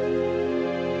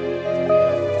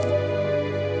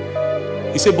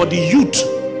 He said, but the youth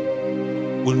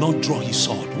will not draw his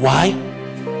sword. Why?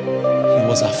 He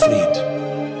was afraid.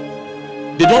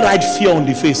 They don't hide fear on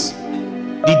the face.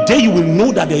 The day you will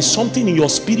know that there is something in your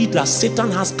spirit that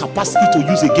Satan has capacity to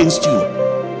use against you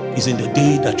is in the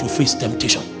day that you face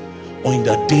temptation, or in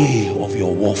the day of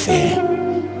your warfare.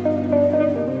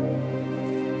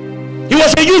 He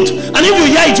was a youth, and if you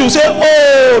hear it, you say,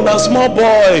 oh, the small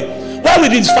boy. Why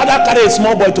would his father carry a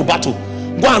small boy to battle?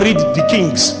 Go and read the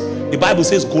Kings. The Bible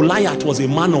says Goliath was a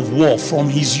man of war from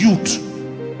his youth.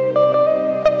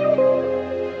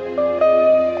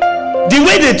 The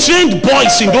way they trained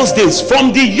boys in those days,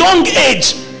 from the young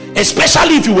age,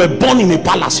 especially if you were born in a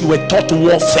palace, you were taught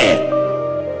warfare.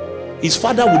 His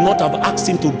father would not have asked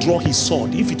him to draw his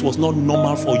sword if it was not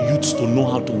normal for youths to know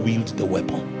how to wield the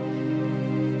weapon.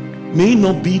 May it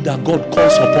not be that God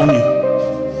calls upon you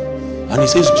and he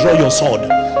says, draw your sword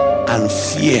and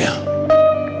fear.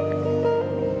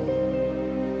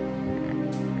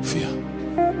 Fear.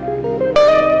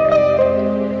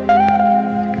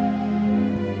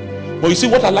 But you see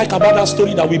what I like about that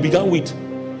story that we began with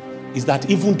is that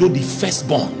even though the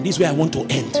firstborn, this is where I want to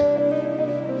end,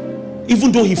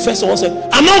 even though he first of all said,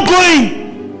 I'm not going,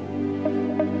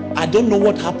 I don't know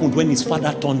what happened when his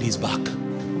father turned his back.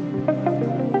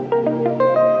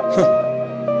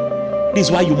 This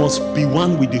is why you must be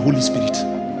one with the Holy Spirit.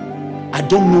 I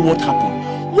don't know what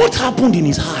happened. What happened in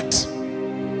his heart?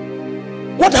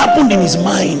 What happened in his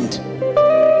mind?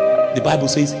 The Bible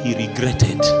says he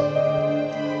regretted.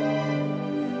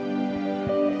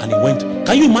 And he went.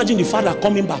 Can you imagine the father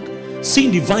coming back,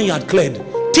 seeing the vineyard cleared,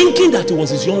 thinking that it was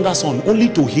his younger son, only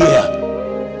to hear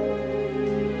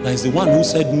that is the one who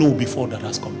said no before that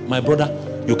has come. My brother,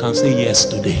 you can say yes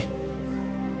today.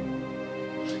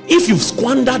 If you've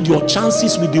squandered your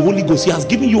chances with the Holy Ghost, he has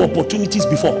given you opportunities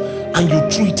before and you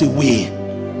threw it away,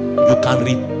 you can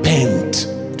repent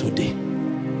today.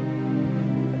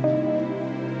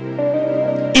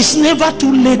 It's never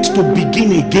too late to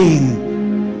begin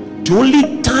again. The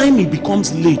only time it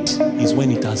becomes late is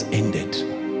when it has ended.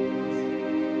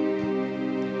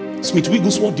 Smith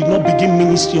Wigglesworth did not begin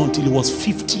ministry until he was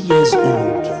 50 years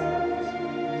old.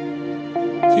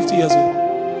 50 years old.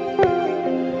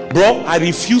 Bro, I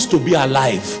refuse to be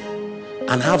alive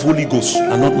and have Holy Ghost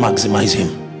and not maximize him.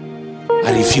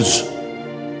 I refuse.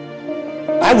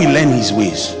 I will learn his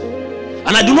ways.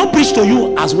 And I do not preach to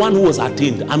you as one who was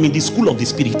attained. I'm in the school of the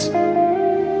Spirit.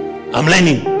 I'm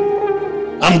learning.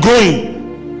 I'm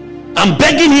growing. I'm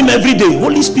begging him every day.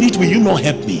 Holy Spirit, will you not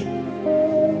help me?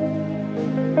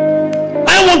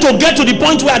 I want to get to the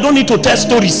point where I don't need to tell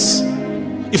stories.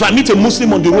 If I meet a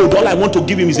Muslim on the road, all I want to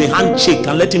give him is a handshake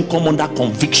and let him come under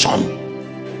conviction.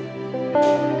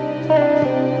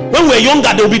 When we're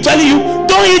younger, they'll be telling you,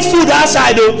 don't eat food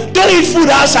outside, oh. Don't eat food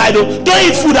outside, oh. Don't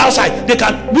eat food outside.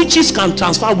 Witches can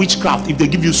transfer witchcraft if they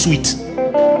give you sweet.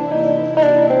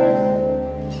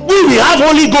 We have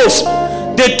Holy Ghost.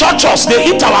 They touch us, they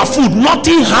eat our food,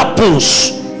 nothing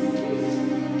happens.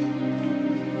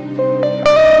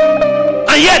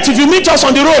 And yet, if you meet us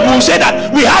on the road, we will say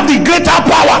that we have the greater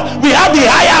power, we have the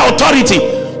higher authority.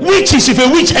 Witches, if a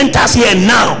witch enters here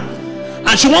now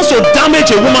and she wants to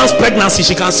damage a woman's pregnancy,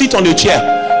 she can sit on a chair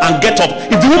and get up.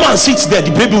 If the woman sits there,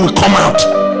 the baby will come out.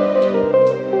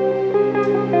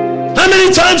 How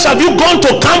many times have you gone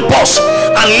to campus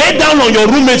and laid down on your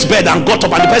roommate's bed and got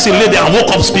up and the person lay there and woke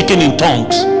up speaking in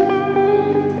tongues?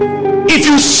 If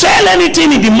you sell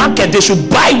anything in the market, they should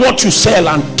buy what you sell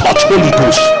and touch Holy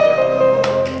Ghost.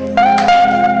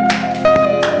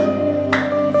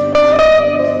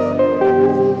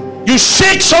 You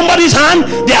shake somebody's hand,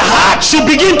 their heart should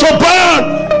begin to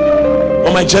burn.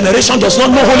 But my generation does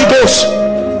not know Holy Ghost.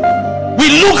 We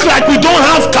look like we don't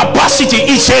have capacity.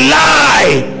 It's a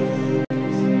lie.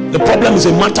 The problem is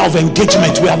a matter of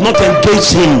engagement. We have not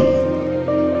engaged him.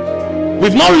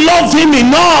 We've not loved him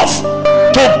enough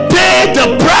to pay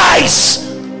the price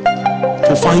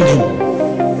to find him.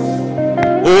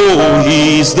 Oh,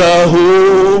 he's the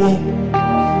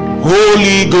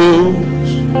Holy Ghost,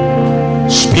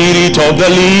 Spirit of the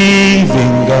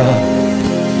living God.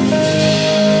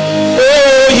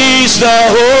 Oh, he's the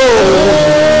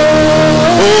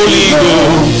Holy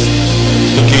Ghost,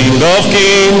 the King of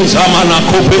Kings.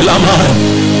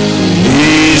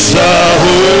 He's the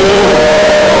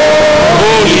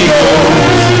Holy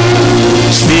Ghost,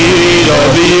 Spirit of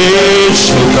the age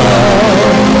to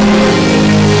come,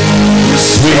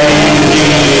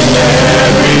 swinging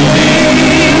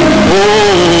everything. Oh,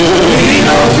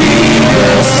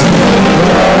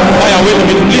 wait a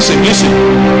minute, listen.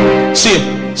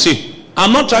 See,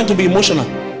 I'm not trying to be emotional.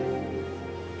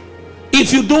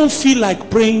 If you don't feel like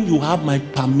praying, you have my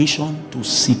permission to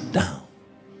sit down.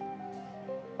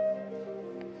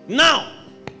 Now,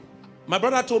 my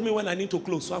brother told me when I need to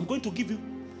close, so I'm going to give you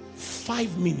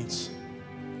 5 minutes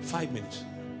 5 minutes.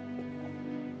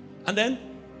 And then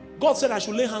God said I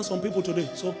should lay hands on people today.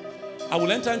 So I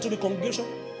will enter into the congregation.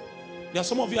 There are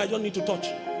some of you I don't need to touch.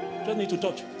 Just need to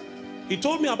touch. He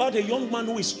told me about a young man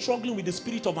who is struggling with the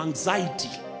spirit of anxiety.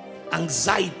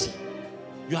 Anxiety.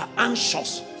 You are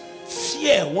anxious.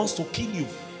 Fear wants to kill you.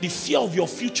 The fear of your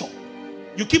future.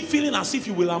 You keep feeling as if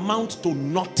you will amount to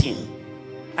nothing.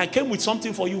 I came with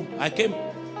something for you. I came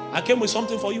with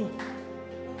something for you.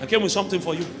 I came with something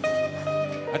for you.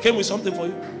 I came with something for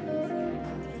you.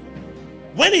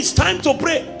 When it's time to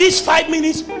pray, these 5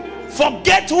 minutes,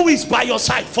 forget who is by your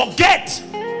side. Forget.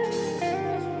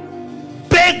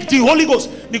 Beg the Holy Ghost.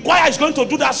 The choir is going to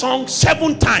do that song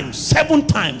 7 times. 7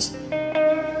 times.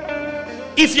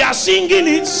 If you are singing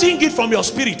it, sing it from your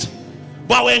spirit.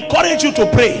 But I will encourage you to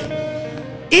pray.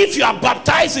 If you are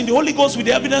baptized in the Holy Ghost with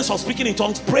the evidence of speaking in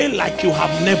tongues, pray like you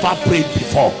have never prayed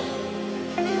before.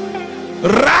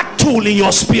 Rattle in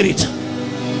your spirit.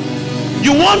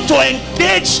 You want to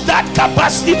engage that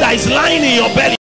capacity that is lying in your belly.